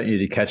time, don't you,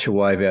 to catch a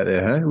wave out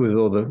there, huh? With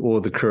all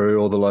the crew,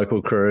 all the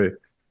local crew.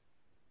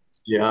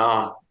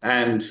 Yeah,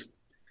 and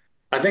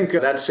I think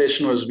that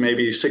session was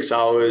maybe 6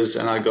 hours,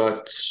 and I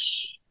got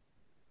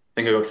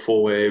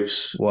 4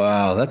 waves.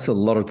 Wow, that's a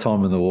lot of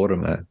time in the water,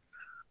 man.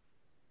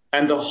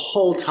 And the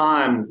whole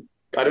time,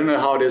 I don't know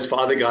how it is for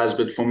other guys,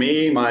 but for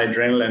me, my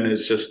adrenaline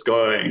is just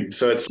going.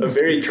 So it's a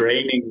very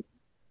draining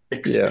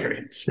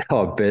experience. Yeah.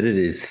 Oh, I bet it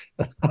is.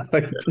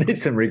 I need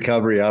some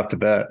recovery after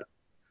that.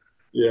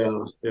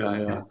 Yeah.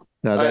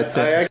 No, that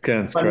sounds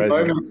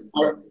crazy.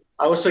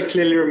 I also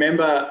clearly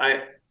remember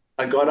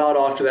I got out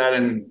after that,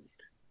 and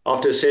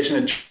after a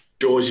session at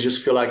Jaws, you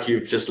just feel like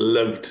you've just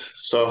lived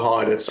so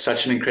hard. It's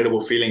such an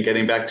incredible feeling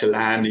getting back to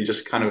land. You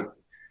just kind of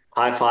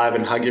high five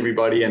and hug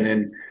everybody. And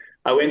then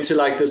I went to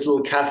like this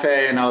little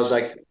cafe, and I was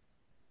like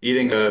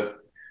eating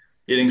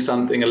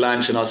something, a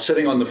lunch, and I was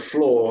sitting on the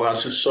floor. I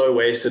was just so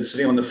wasted,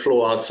 sitting on the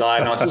floor outside,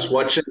 and I was just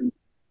watching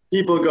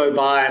people go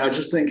by, and I was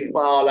just thinking,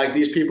 wow, like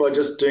these people are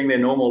just doing their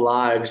normal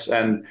lives,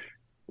 and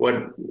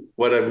what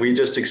we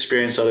just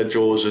experienced out of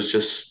Jaws was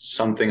just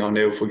something I'll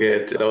never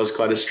forget. That was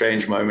quite a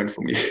strange moment for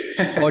me.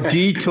 Do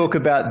you talk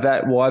about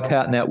that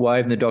wipeout and that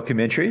wave in the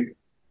documentary?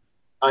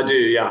 I do,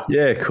 yeah.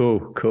 Yeah,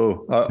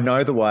 cool. I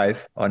know the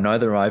wave. I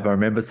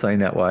remember seeing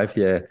that wave.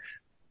 Yeah.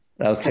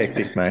 That was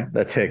hectic, mate.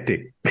 That's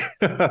hectic.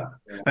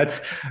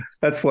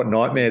 That's what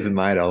nightmares are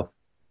made of.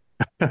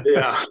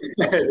 Yeah,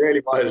 it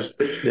really was.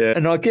 Yeah.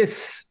 And I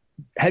guess,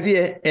 have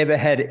you ever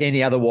had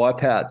any other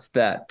wipeouts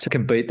that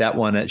can beat that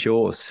one at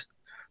yours?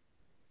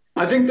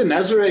 I think the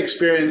Nazare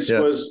experience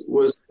was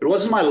it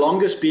wasn't my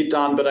longest beat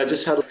down, but I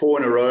just had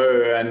 4 in a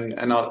row,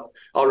 and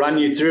I'll run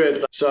you through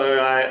it.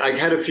 So I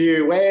had a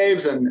few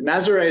waves, and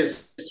Nazare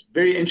is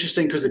very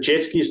interesting because the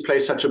jet skis play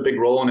such a big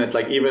role in it.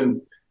 Like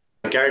even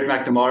Garrett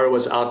McNamara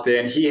was out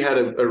there, and he had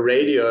a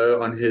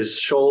radio on his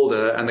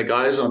shoulder, and the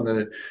guys on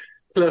the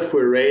cliff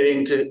were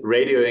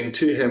radioing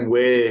to him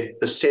where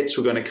the sets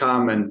were going to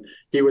come, and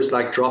he was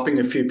like dropping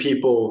a few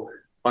people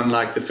on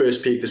like the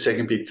first peak, the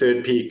second peak,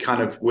 third peak,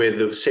 kind of where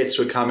the sets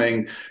were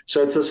coming.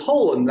 So it's this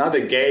whole another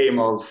game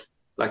of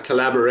like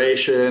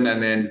collaboration.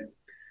 And then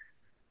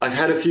I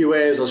had a few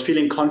waves. I was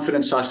feeling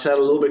confident, so I sat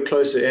a little bit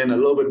closer in, a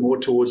little bit more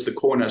towards the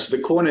corner. So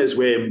the corner is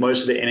where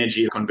most of the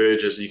energy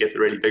converges, and you get the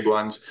really big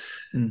ones.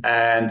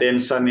 And then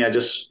suddenly I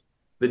just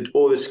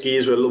all the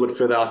skis were a little bit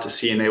further out to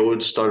sea, and they all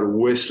just started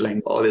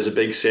whistling. Oh, there's a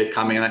big set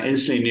coming. And I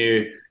instantly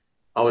knew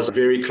I was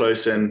very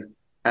close in,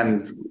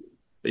 and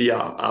yeah,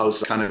 I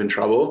was kind of in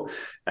trouble.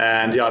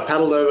 And yeah, I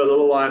paddled over a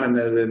little one, and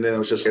then there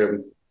was just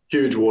a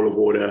huge wall of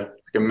water,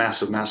 like a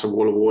massive, massive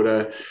wall of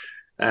water.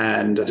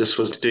 And I just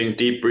was doing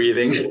deep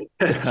breathing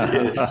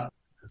to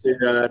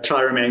try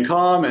to remain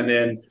calm. And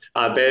then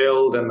I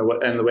bailed, and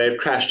the wave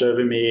crashed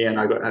over me, and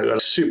I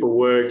got super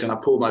worked, and I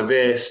pulled my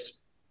vest.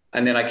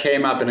 And then I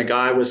came up, and a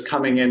guy was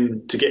coming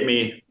in to get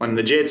me on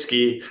the jet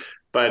ski.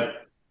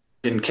 But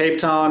in Cape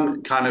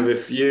Town, kind of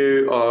if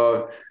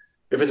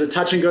it's a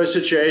touch and go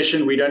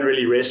situation, we don't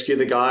really rescue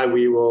the guy.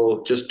 We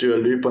will just do a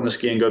loop on the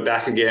ski and go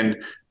back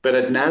again. But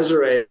at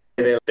Nazaré,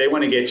 they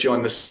want to get you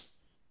on the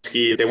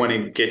ski. They want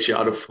to get you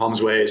out of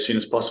harm's way as soon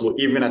as possible,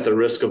 even at the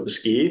risk of the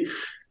ski.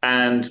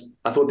 And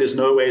I thought there's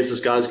no ways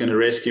this guy's going to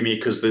rescue me,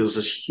 because there was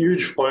this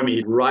huge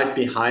foamy right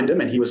behind him,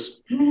 and he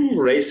was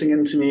racing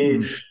into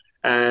me.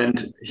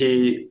 And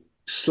he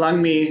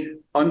slung me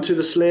onto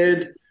the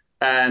sled.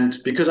 And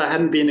because I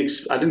didn't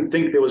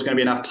think there was going to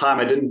be enough time,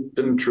 I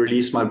didn't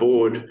release my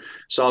board.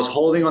 So I was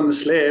holding on the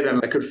sled, and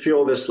I could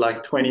feel this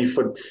like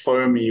 20-foot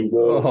foamy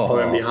wall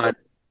foam behind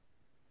me.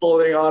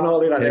 Holding on.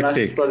 And then I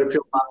started to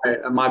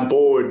feel my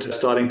board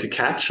starting to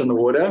catch on the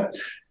water.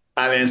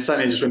 And then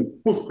suddenly it just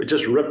went, poof, it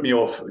just ripped me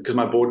off, because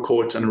my board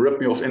caught and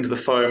ripped me off into the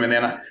foam. And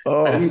then I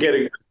didn't get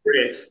a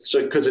breath.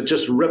 So because it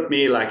just ripped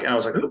me, and I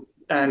was like,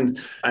 and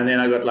then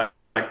I got like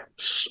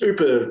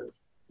super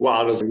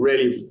wild. It was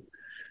really,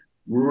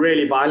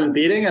 really violent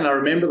beating. And I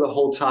remember the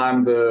whole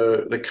time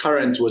the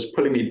current was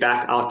pulling me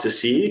back out to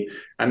sea.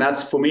 And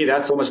that's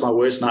almost my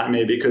worst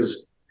nightmare,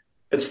 because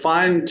it's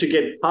fine to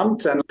get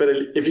pumped, but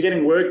if you're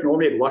getting work,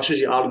 normally it washes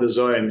you out of the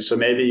zone. So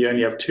maybe you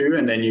only have 2,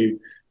 and then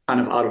you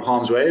kind of out of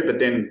harm's way. But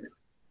then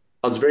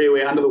I was very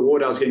aware under the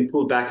water, I was getting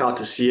pulled back out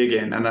to sea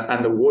again.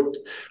 And the water,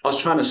 I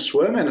was trying to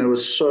swim, and it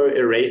was so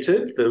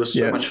aerated. There was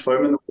so much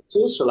foam in the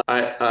water. So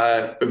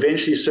I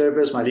eventually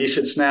surfaced, my leash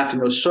had snapped, and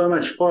there was so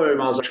much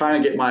foam. I was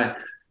trying to get my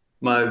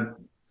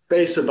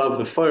face above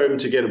the foam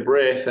to get a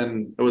breath,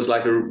 and it was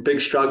like a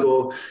big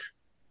struggle.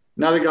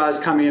 Another guy's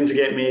coming in to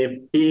get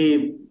me.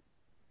 He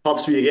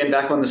pops me again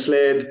back on the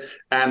sled,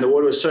 and the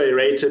water was so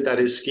aerated that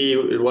his ski,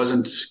 it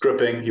wasn't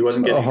gripping. He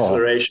wasn't getting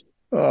acceleration.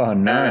 Oh,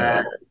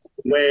 no.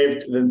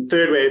 The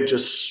third wave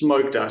just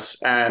smoked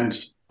us, and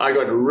I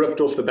got ripped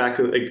off the back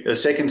a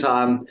second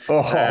time.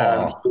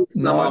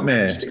 Someone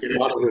managed to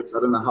get out of it. I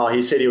don't know how.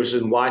 He said he was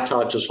in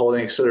whiteout just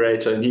holding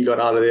accelerator, and he got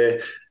out of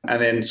there. And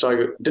then so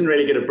I didn't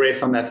really get a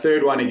breath on that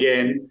third one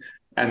again,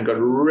 and got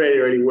really,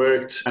 really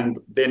worked. And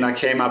then I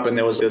came up, and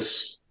there was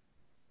this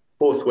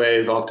fourth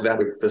wave after that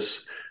with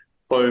this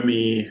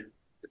foamy,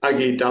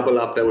 ugly double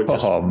up that would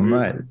just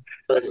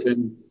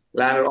person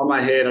landed on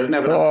my head. I didn't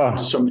have enough time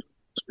to swim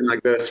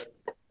like this.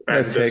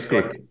 That's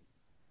hectic.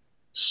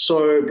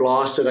 So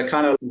blasted. I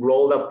kind of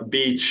rolled up the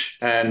beach,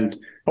 and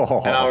I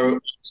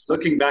was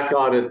looking back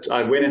at it.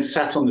 I went and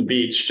sat on the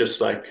beach, just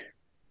like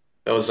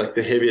that was like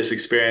the heaviest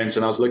experience.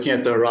 And I was looking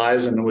at the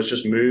horizon, and was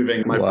just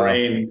moving. My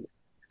brain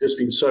just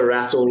been so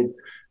rattled,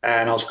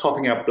 and I was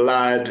coughing up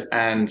blood.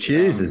 And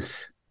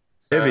Jesus,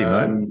 heavy,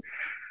 man.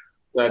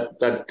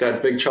 That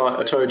big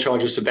tow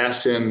charger,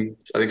 Sebastian,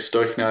 I think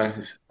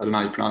Stoichner, I don't know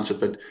how you pronounce it,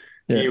 but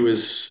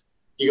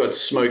he got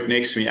smoked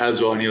next to me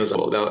as well. And he was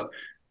like,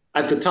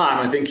 at the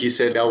time, I think he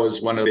said that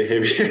was one of the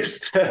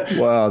heaviest.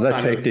 Wow, that's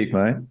hectic,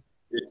 mate.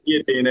 He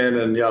had been in,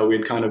 and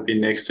we'd kind of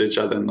been next to each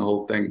other in the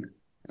whole thing.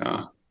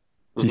 It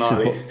was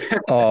gnarly.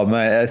 Oh,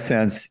 mate, that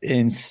sounds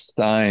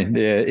insane.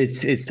 Yeah,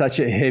 it's such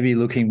a heavy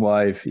looking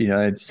wave. You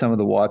know, some of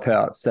the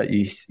wipeouts that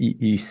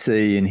you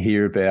see and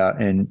hear about,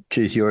 and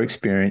choose your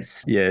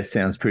experience. Yeah,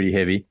 sounds pretty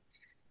heavy.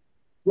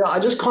 Yeah, I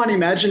just can't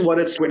imagine what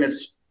it's when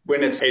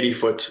it's 80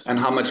 foot, and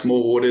how much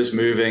more water is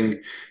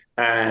moving,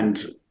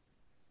 and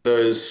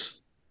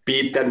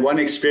that one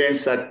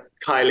experience that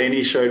Kai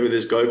Lenny showed with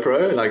his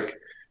GoPro, like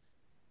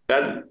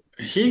that.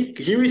 He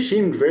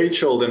seemed very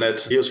chilled in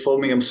it. He was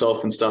filming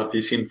himself and stuff.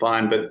 He seemed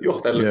fine, but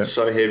that looked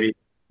so heavy.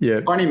 Yeah,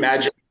 I can't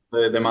imagine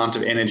the amount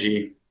of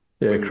energy.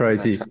 Yeah,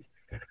 crazy.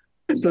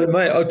 So,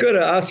 mate, I've got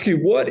to ask you,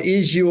 what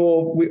is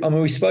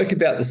we spoke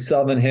about the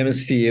Southern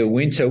Hemisphere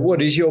winter.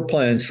 What is your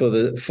plans for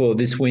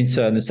this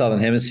winter in the Southern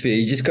Hemisphere?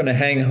 You just going to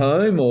hang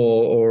home,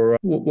 or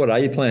what are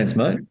your plans,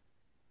 mate?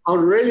 I'd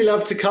really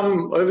love to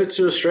come over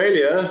to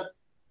Australia.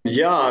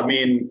 Yeah, I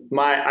mean,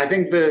 I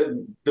think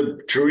the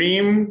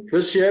dream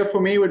this year for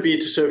me would be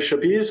to surf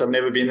Shippies. I've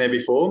never been there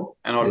before,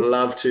 and I'd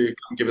love to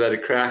give that a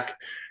crack.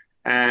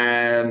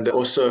 And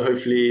also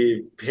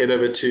hopefully head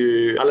over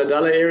to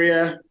Ulladulla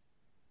area.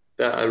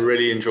 That I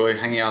really enjoy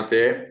hanging out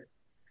there.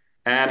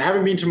 And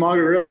having been to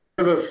Margaret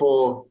River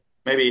for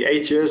maybe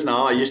 8 years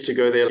now, I used to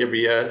go there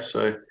every year.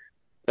 So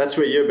that's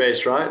where you're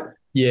based, right?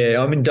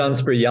 Yeah, I'm in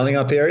Dunsbury,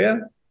 Yallingup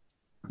area.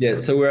 Yeah,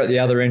 so we're at the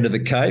other end of the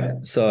Cape.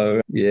 So,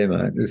 yeah,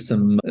 mate, there's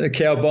some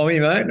cow bommy,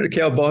 mate. The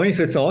cow bommy if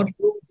it's on.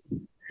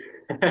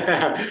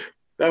 That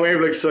wave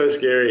looks so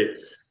scary.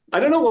 I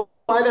don't know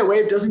why that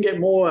wave doesn't get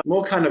more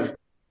kind of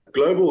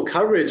global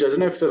coverage. I don't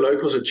know if the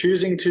locals are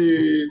choosing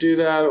to do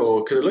that,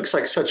 or because it looks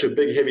like such a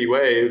big, heavy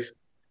wave,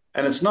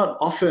 and it's not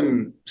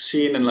often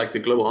seen in like the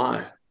global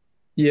eye.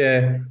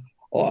 Yeah.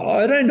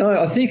 I don't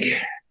know. I think,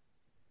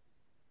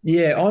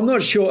 yeah, I'm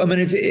not sure. I mean,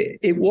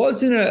 it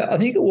was I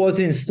think it was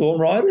in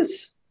Storm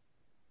Riders.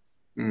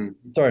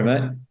 Sorry,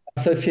 mate.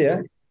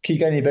 Sophia, can you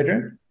go in your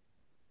bedroom?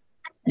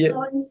 Yeah.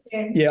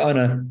 Yeah, I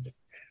know.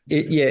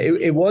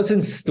 It was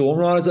in Storm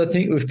Riders, I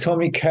think, with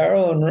Tommy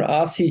Carroll and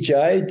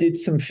RCJ did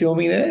some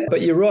filming there.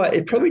 But you're right,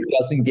 it probably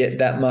doesn't get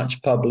that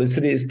much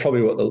publicity. It's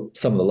probably what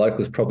some of the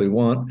locals probably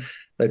want.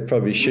 They'd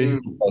probably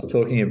shoot if I was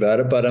talking about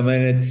it. But, I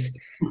mean,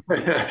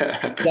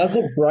 it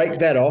doesn't break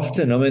that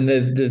often. I mean,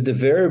 the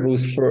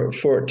variables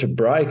for it to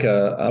break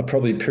are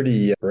probably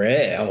pretty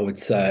rare, I would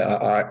say.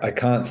 I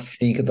can't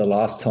think of the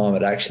last time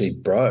it actually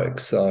broke.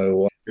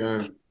 So,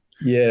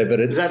 yeah, but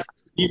it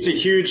needs a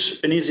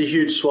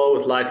huge swell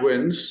with light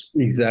winds.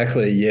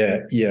 Exactly.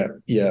 Yeah.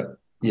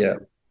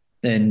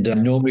 And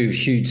normally with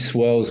huge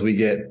swells, we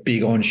get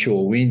big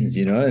onshore winds,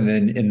 and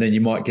then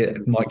you might get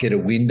a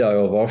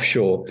window of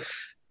offshore.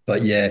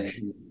 But yeah,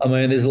 I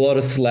mean, there's a lot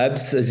of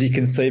slabs, as you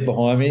can see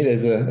behind me.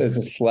 There's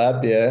a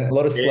slab, a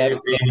lot of slabs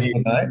down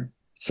here, mate.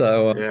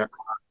 So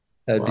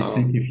I'd be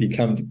sick if you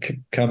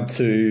come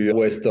to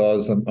West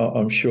Oz.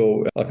 I'm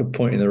sure I could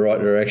point you in the right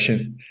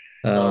direction.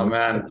 Oh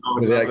man, I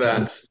would love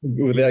that.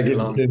 Without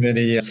giving too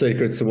many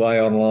secrets away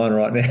online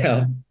right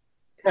now.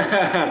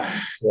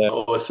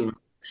 Awesome.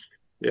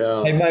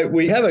 Yeah. Hey, mate,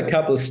 we have a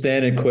couple of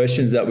standard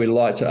questions that we'd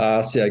like to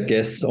ask our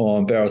guests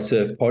on Barrel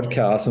Surf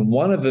Podcast, and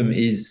one of them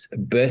is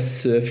best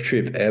surf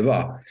trip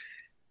ever.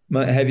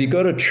 Mate, have you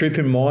got a trip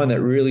in mind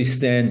that really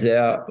stands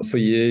out for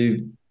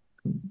you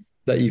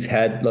that you've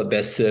had, like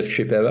best surf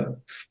trip ever?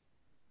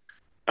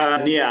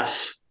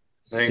 Nias.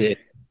 I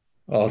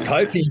was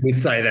hoping you would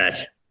say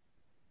that.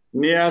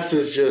 Nias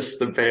is just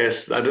the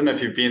best. I don't know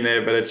if you've been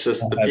there, but it's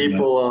just the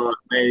people are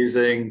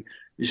amazing.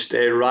 You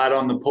stay right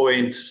on the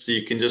point, so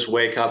you can just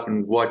wake up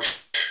and watch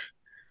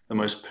the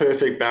most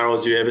perfect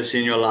barrels you ever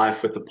seen in your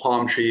life with the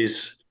palm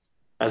trees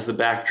as the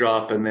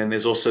backdrop. And then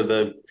there's also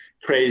the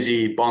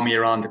crazy bommy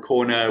around the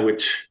corner,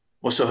 which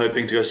also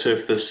hoping to go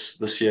surf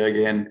this year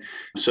again.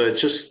 So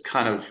it's just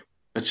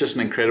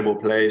an incredible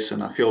place,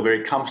 and I feel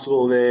very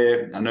comfortable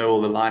there. I know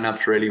all the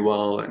lineups really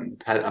well,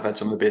 and I've had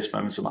some of the best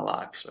moments of my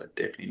life. So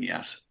definitely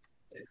Nias.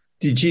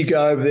 Did you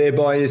go over there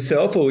by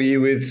yourself, or were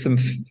you with some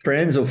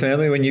friends or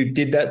family when you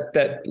did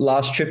that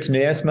last trip to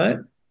Nias, mate?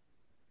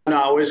 No,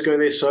 I always go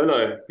there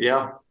solo,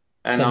 yeah.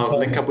 And sometimes I'll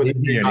link up with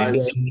the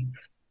guys.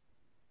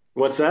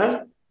 What's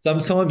that?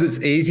 Sometimes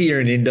it's easier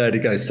in Indo to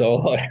go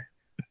solo.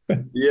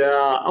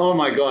 Yeah. Oh,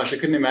 my gosh. I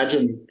couldn't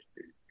imagine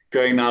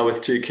going now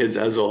with two kids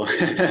as well.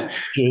 A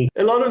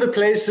lot of the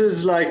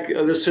places, like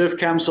the surf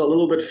camps, are a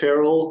little bit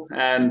feral,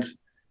 and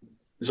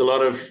there's a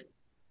lot of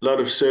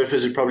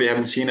surfers who probably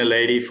haven't seen a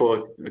lady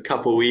for a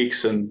couple of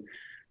weeks and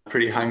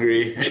pretty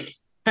hungry.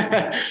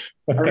 I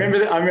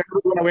remember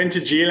when I went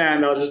to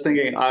G-Land, I was just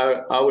thinking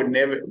I would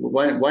never,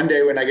 one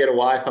day when I get a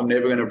wife, I'm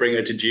never going to bring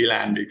her to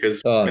G-Land,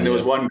 because there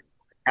was one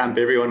camp,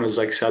 everyone was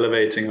like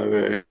salivating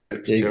over it.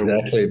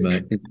 Exactly,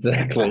 mate.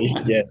 Exactly.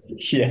 Yeah.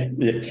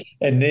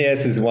 And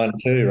Nias is one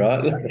too,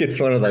 right? It's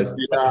one of those.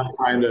 Yeah,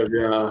 kind of,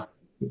 yeah.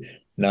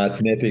 No, it's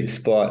an epic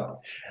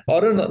spot.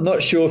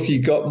 Not sure if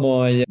you got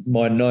my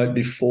note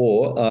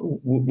before.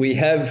 We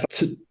have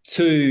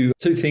two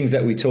things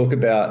that we talk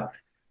about.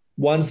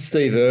 One's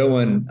Steve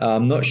Irwin.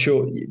 I'm not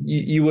sure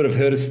you would have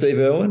heard of Steve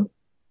Irwin.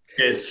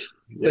 Yes.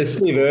 So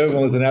Steve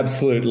Irwin was an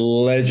absolute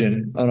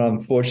legend, and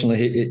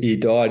unfortunately he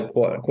died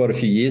quite a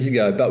few years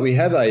ago. But we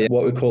have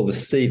what we call the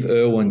Steve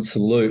Irwin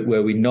Salute,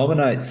 where we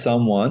nominate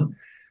someone,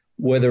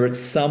 whether it's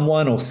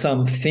someone or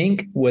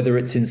something, whether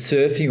it's in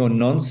surfing or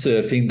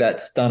non-surfing,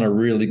 that's done a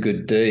really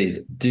good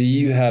deed. Do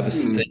you have a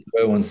Steve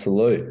Irwin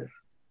salute?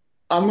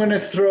 I'm going to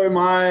throw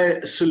my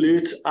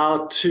salute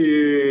out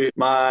to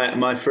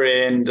my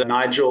friend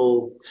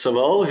Nigel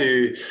Saville,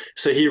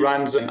 he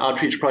runs an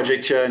outreach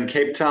project here in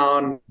Cape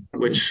Town,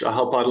 which I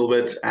help out a little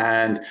bit.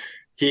 And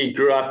he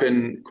grew up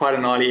in quite a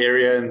gnarly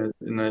area in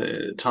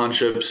the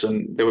townships,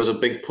 and there was a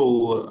big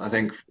pool, I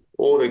think,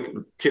 all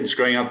the kids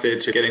growing up there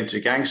to get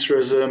into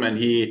gangsterism, and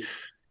he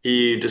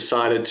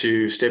decided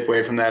to step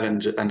away from that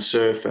and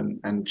surf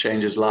and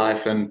change his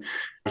life. And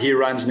he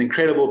runs an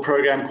incredible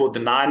program called the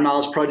 9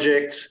 Miles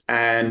Project,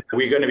 and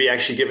we're going to be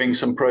actually giving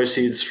some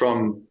proceeds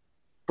we're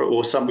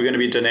going to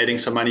be donating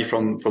some money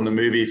from the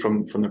movie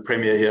from the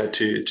premiere here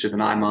to the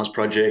 9 Miles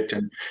Project.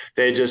 And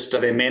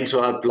they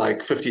mentor up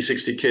like 50,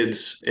 60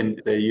 kids,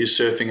 and they use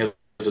surfing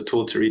as a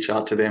tool to reach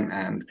out to them.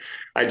 And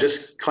I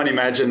just can't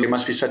imagine, it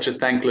must be such a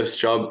thankless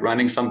job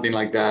running something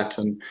like that,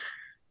 and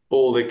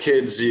all the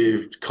kids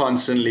you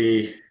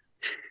constantly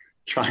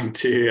trying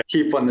to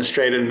keep on the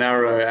straight and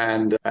narrow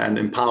and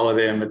empower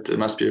them. It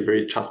must be a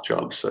very tough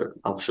job. So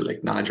I'll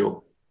select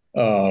Nigel.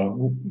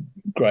 Oh,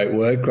 great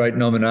work, great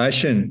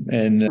nomination,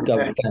 and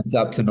double thumbs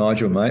up to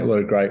Nigel, mate. What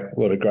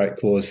a great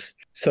cause.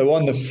 So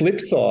on the flip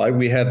side,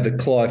 we have the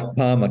Clive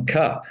Palmer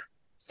Cup.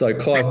 So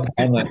Clive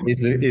Palmer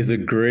is a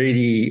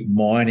greedy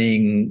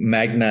mining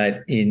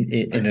magnate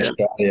in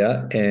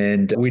Australia,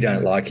 and we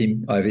don't like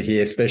him over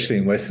here, especially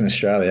in Western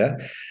Australia.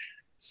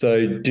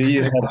 So do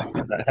you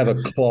have a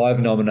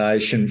Clive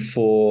nomination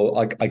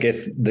for, I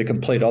guess, the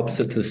complete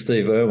opposite to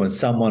Steve Irwin,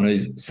 someone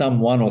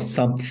or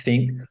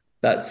something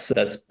that's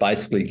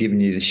basically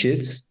giving you the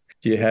shits?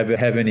 Do you have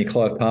any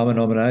Clive Palmer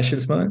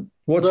nominations, mate?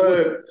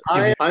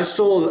 I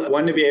still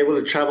want to be able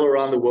to travel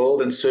around the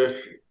world and surf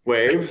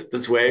waves.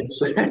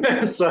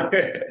 So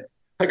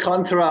I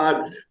can't throw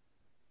out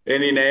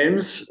any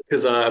names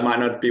because I might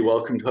not be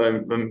welcomed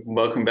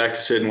welcome back to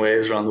certain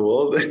waves around the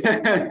world.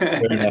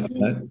 Fair enough,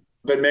 mate.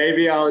 But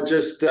maybe I'll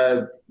just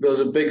there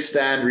was a big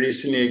stand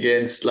recently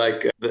against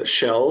like the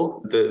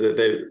Shell.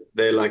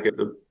 They're like a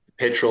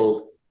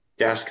petrol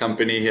gas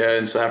company here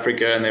in South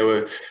Africa, and they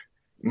were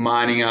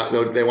mining up.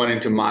 They're wanting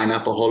to mine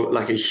up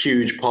a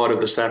huge part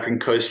of the South African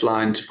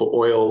coastline for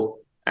oil,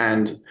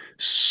 and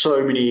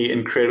so much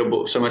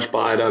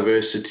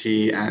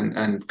biodiversity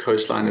and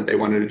coastline that they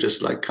wanted to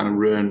just like kind of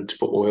ruin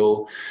for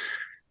oil.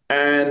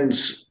 And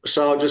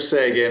so I'll just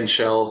say again,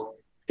 Shell,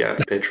 yeah,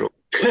 petrol.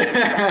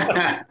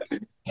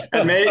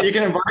 And maybe you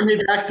can invite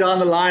me back down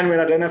the line when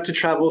I don't have to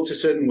travel to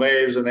certain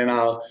waves, and then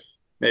I'll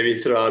maybe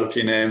throw out a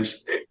few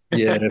names.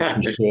 Yeah,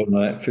 for sure,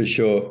 mate, for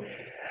sure.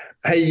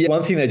 Hey,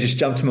 one thing that just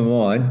jumped to my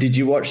mind,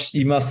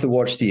 you must have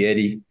watched the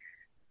Eddie.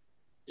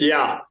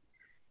 Yeah.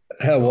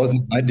 How was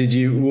it, mate?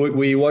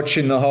 Were you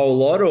watching the whole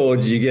lot, or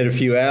did you get a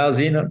few hours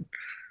in?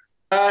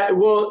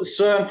 Well,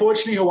 so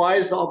unfortunately, Hawaii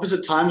is the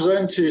opposite time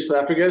zone to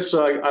South Africa.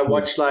 So I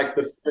watched like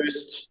the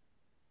first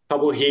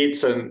couple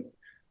heats, and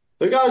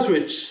the guys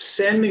were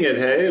sending it,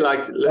 hey?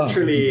 Like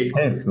literally,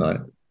 intense, mate.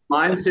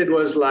 Mindset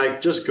was like,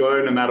 just go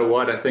no matter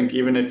what. I think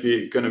even if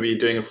you're going to be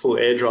doing a full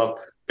airdrop,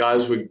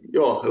 guys it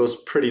was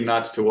pretty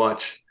nuts to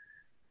watch.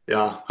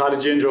 Yeah. How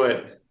did you enjoy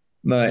it?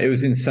 Mate, it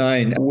was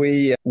insane.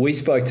 We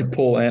spoke to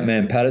Paul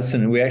Ant-Man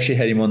Patterson, and we actually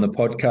had him on the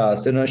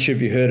podcast. I'm not sure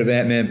if you heard of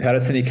Ant-Man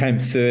Patterson. He came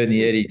third in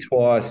the Eddie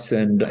twice,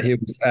 and he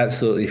was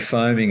absolutely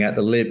foaming at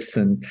the lips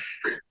and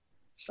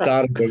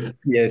started.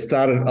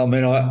 I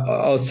mean,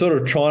 I was sort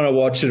of trying to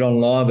watch it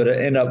online, but I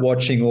ended up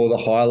watching all the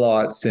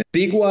highlights. And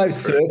big wave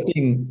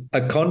surfing,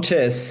 a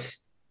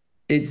contest,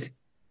 it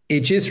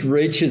just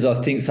reaches, I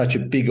think, such a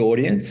big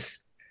audience.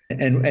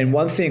 And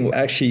one thing,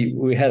 actually,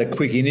 we had a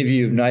quick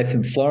interview with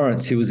Nathan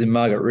Florence, who was in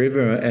Margaret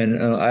River,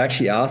 and I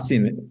actually asked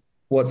him,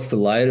 what's the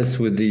latest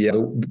with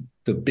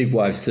the big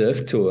wave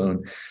surf tour?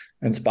 And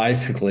it's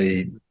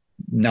basically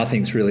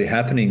nothing's really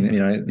happening. You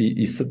know,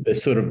 you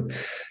sort of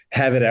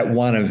have it at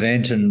one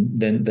event and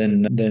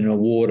then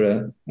award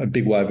a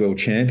big wave world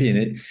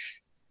champion.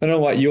 I don't know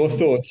what your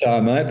thoughts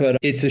are, mate, but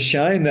it's a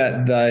shame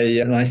that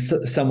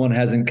someone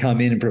hasn't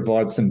come in and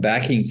provide some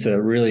backing to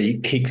really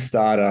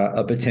kickstart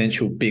a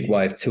potential big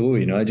wave tour,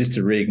 you know, just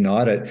to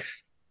reignite it.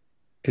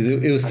 Because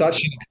it was such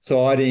an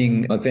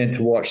exciting event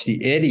to watch.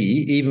 The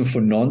Eddie, even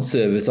for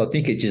non-service, I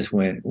think it just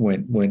went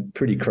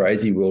pretty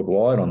crazy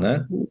worldwide on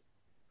that.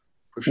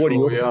 For sure, what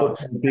are your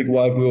thoughts on the Big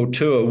Wave World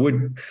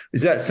Tour?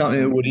 Is that something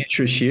that would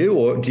interest you,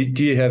 or do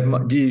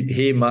you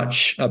hear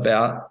much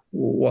about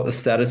what the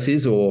status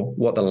is or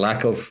what the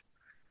lack of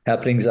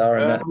happenings are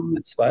in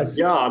that space?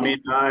 Yeah, I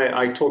mean,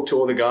 I talked to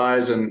all the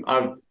guys, and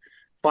I've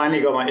finally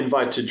got my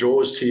invite to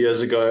Jaws 2 years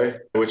ago,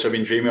 which I've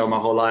been dreaming of my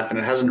whole life, and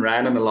it hasn't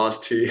ran in the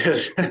last 2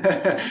 years.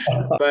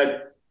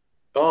 But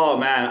oh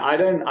man, I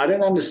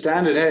don't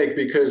understand it, hey,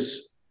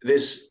 because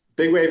this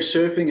big wave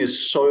surfing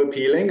is so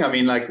appealing. I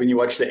mean, like when you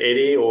watch the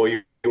Eddie or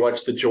you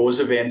watch the Jaws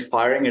event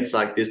firing, it's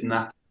like there's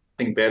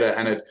nothing better,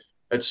 and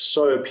it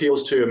so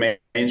appeals to a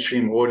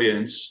mainstream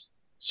audience.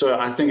 So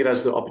I think it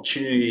has the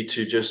opportunity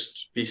to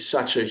just be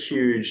such a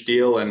huge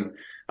deal, and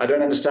I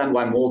don't understand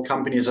why more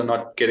companies are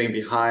not getting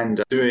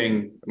behind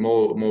doing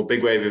more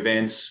big wave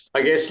events.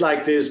 I guess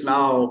like there's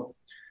now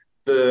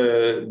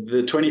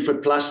the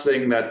 20-foot plus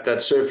thing that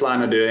Surfline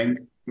are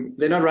doing.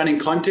 They're not running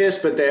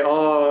contests, but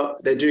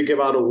they do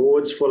give out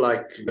awards for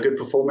like good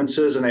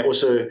performances, and they're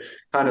also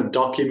kind of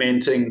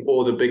documenting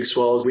all the big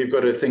swells. We've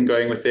got a thing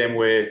going with them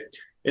where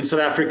in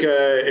South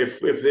Africa,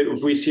 if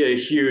we see a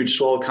huge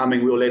swell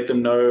coming, we'll let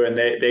them know, and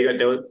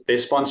they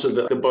sponsor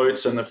the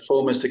boats and the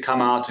filmers to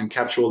come out and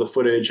capture all the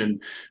footage,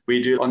 and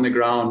we do on the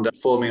ground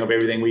filming of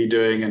everything we're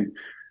doing. And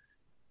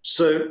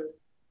so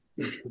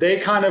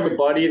they're kind of a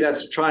body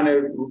that's trying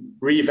to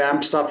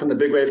revamp stuff in the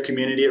big wave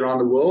community around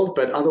the world,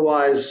 but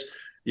otherwise,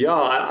 yeah,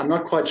 I'm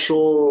not quite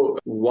sure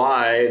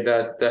why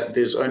that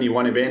there's only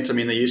one event. I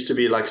mean, there used to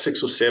be like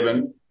 6 or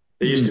 7.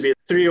 There used to be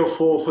 3 or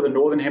 4 for the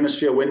Northern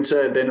Hemisphere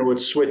winter. Then it would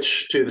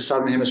switch to the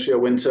Southern Hemisphere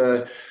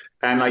winter.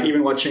 And like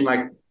even watching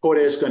like Port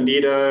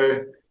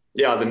Escondido,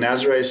 yeah, the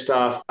Nazare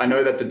stuff. I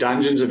know that the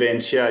Dungeons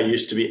events here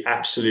used to be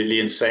absolutely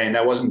insane.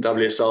 That wasn't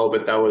WSL,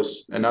 but that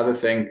was another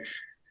thing.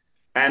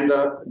 And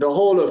the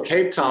whole of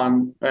Cape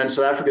Town and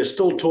South Africa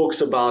still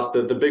talks about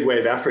the big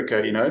wave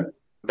Africa, you know.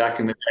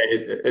 Back in the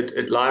day,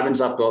 it livens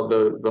up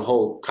the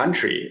whole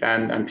country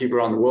and people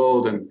around the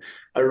world. And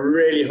I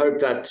really hope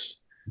that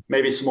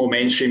maybe some more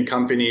mainstream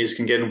companies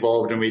can get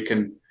involved, and we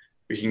can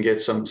we can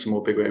get some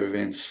more big wave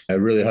events. I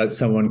really hope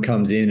someone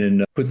comes in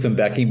and puts some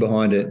backing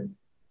behind it.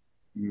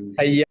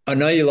 Hey, yeah, I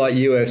know you like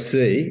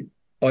UFC.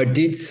 I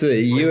did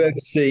see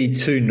UFC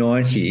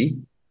 290,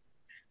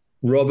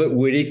 Robert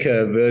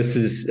Whittaker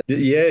versus,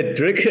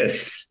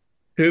 Drickus.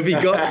 Who have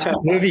you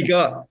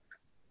got?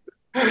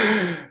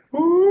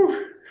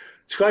 Ooh.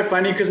 It's quite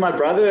funny because my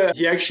brother,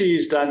 he actually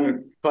has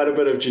done quite a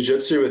bit of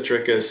jiu-jitsu with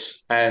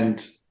Drickus.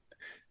 And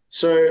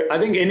so I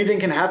think anything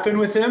can happen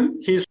with him.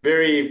 He's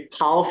very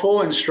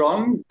powerful and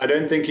strong. I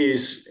don't think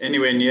he's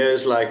anywhere near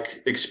as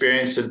like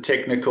experienced and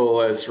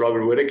technical as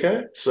Robert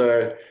Whittaker.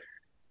 So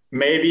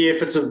maybe if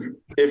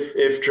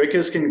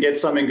Drickus can get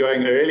something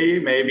going early,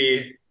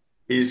 maybe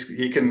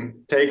he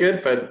can take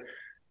it. But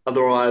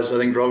otherwise, I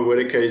think Robert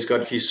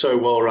Whittaker, he's so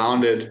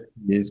well-rounded.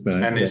 Yes,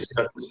 man. And he's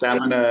got the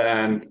stamina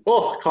and,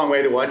 can't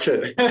wait to watch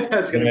it.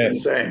 It's going to be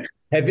insane.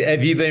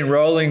 Have you been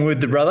rolling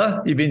with the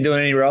brother? You been doing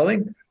any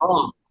rolling?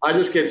 Oh, I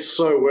just get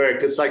so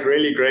worked. It's like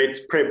really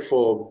great prep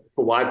for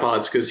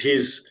wipeouts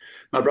because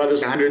my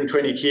brother's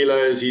 120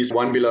 kilos. He's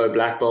one below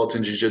black belt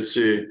in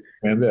jiu-jitsu.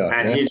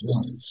 And he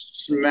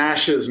just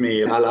smashes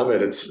me. I love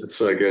it. It's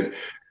so good.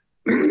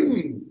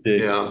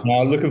 Yeah.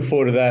 No, looking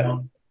forward to that.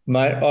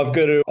 Mate, I've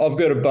got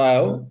to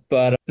bail,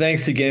 but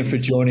thanks again for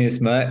joining us,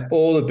 mate.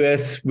 All the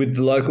best with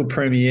the local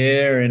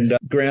premiere and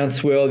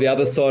Groundswell, the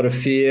other side of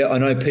fear. I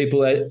know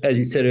people, as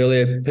you said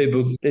earlier,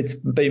 it's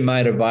been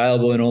made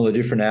available in all the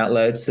different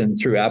outlets and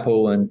through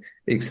Apple and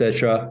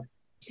etc.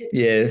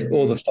 Yeah,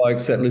 all the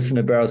folks that listen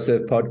to Barrel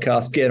Surf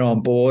Podcast, get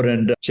on board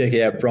and check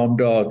out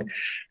Bromdog.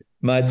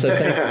 Mate, so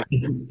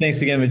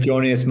thanks again for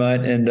joining us, mate,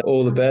 and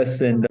all the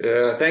best. And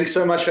thanks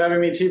so much for having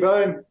me,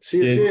 TBone. See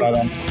you soon.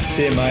 Brother.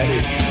 See you,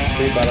 mate.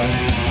 See you,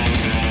 brother.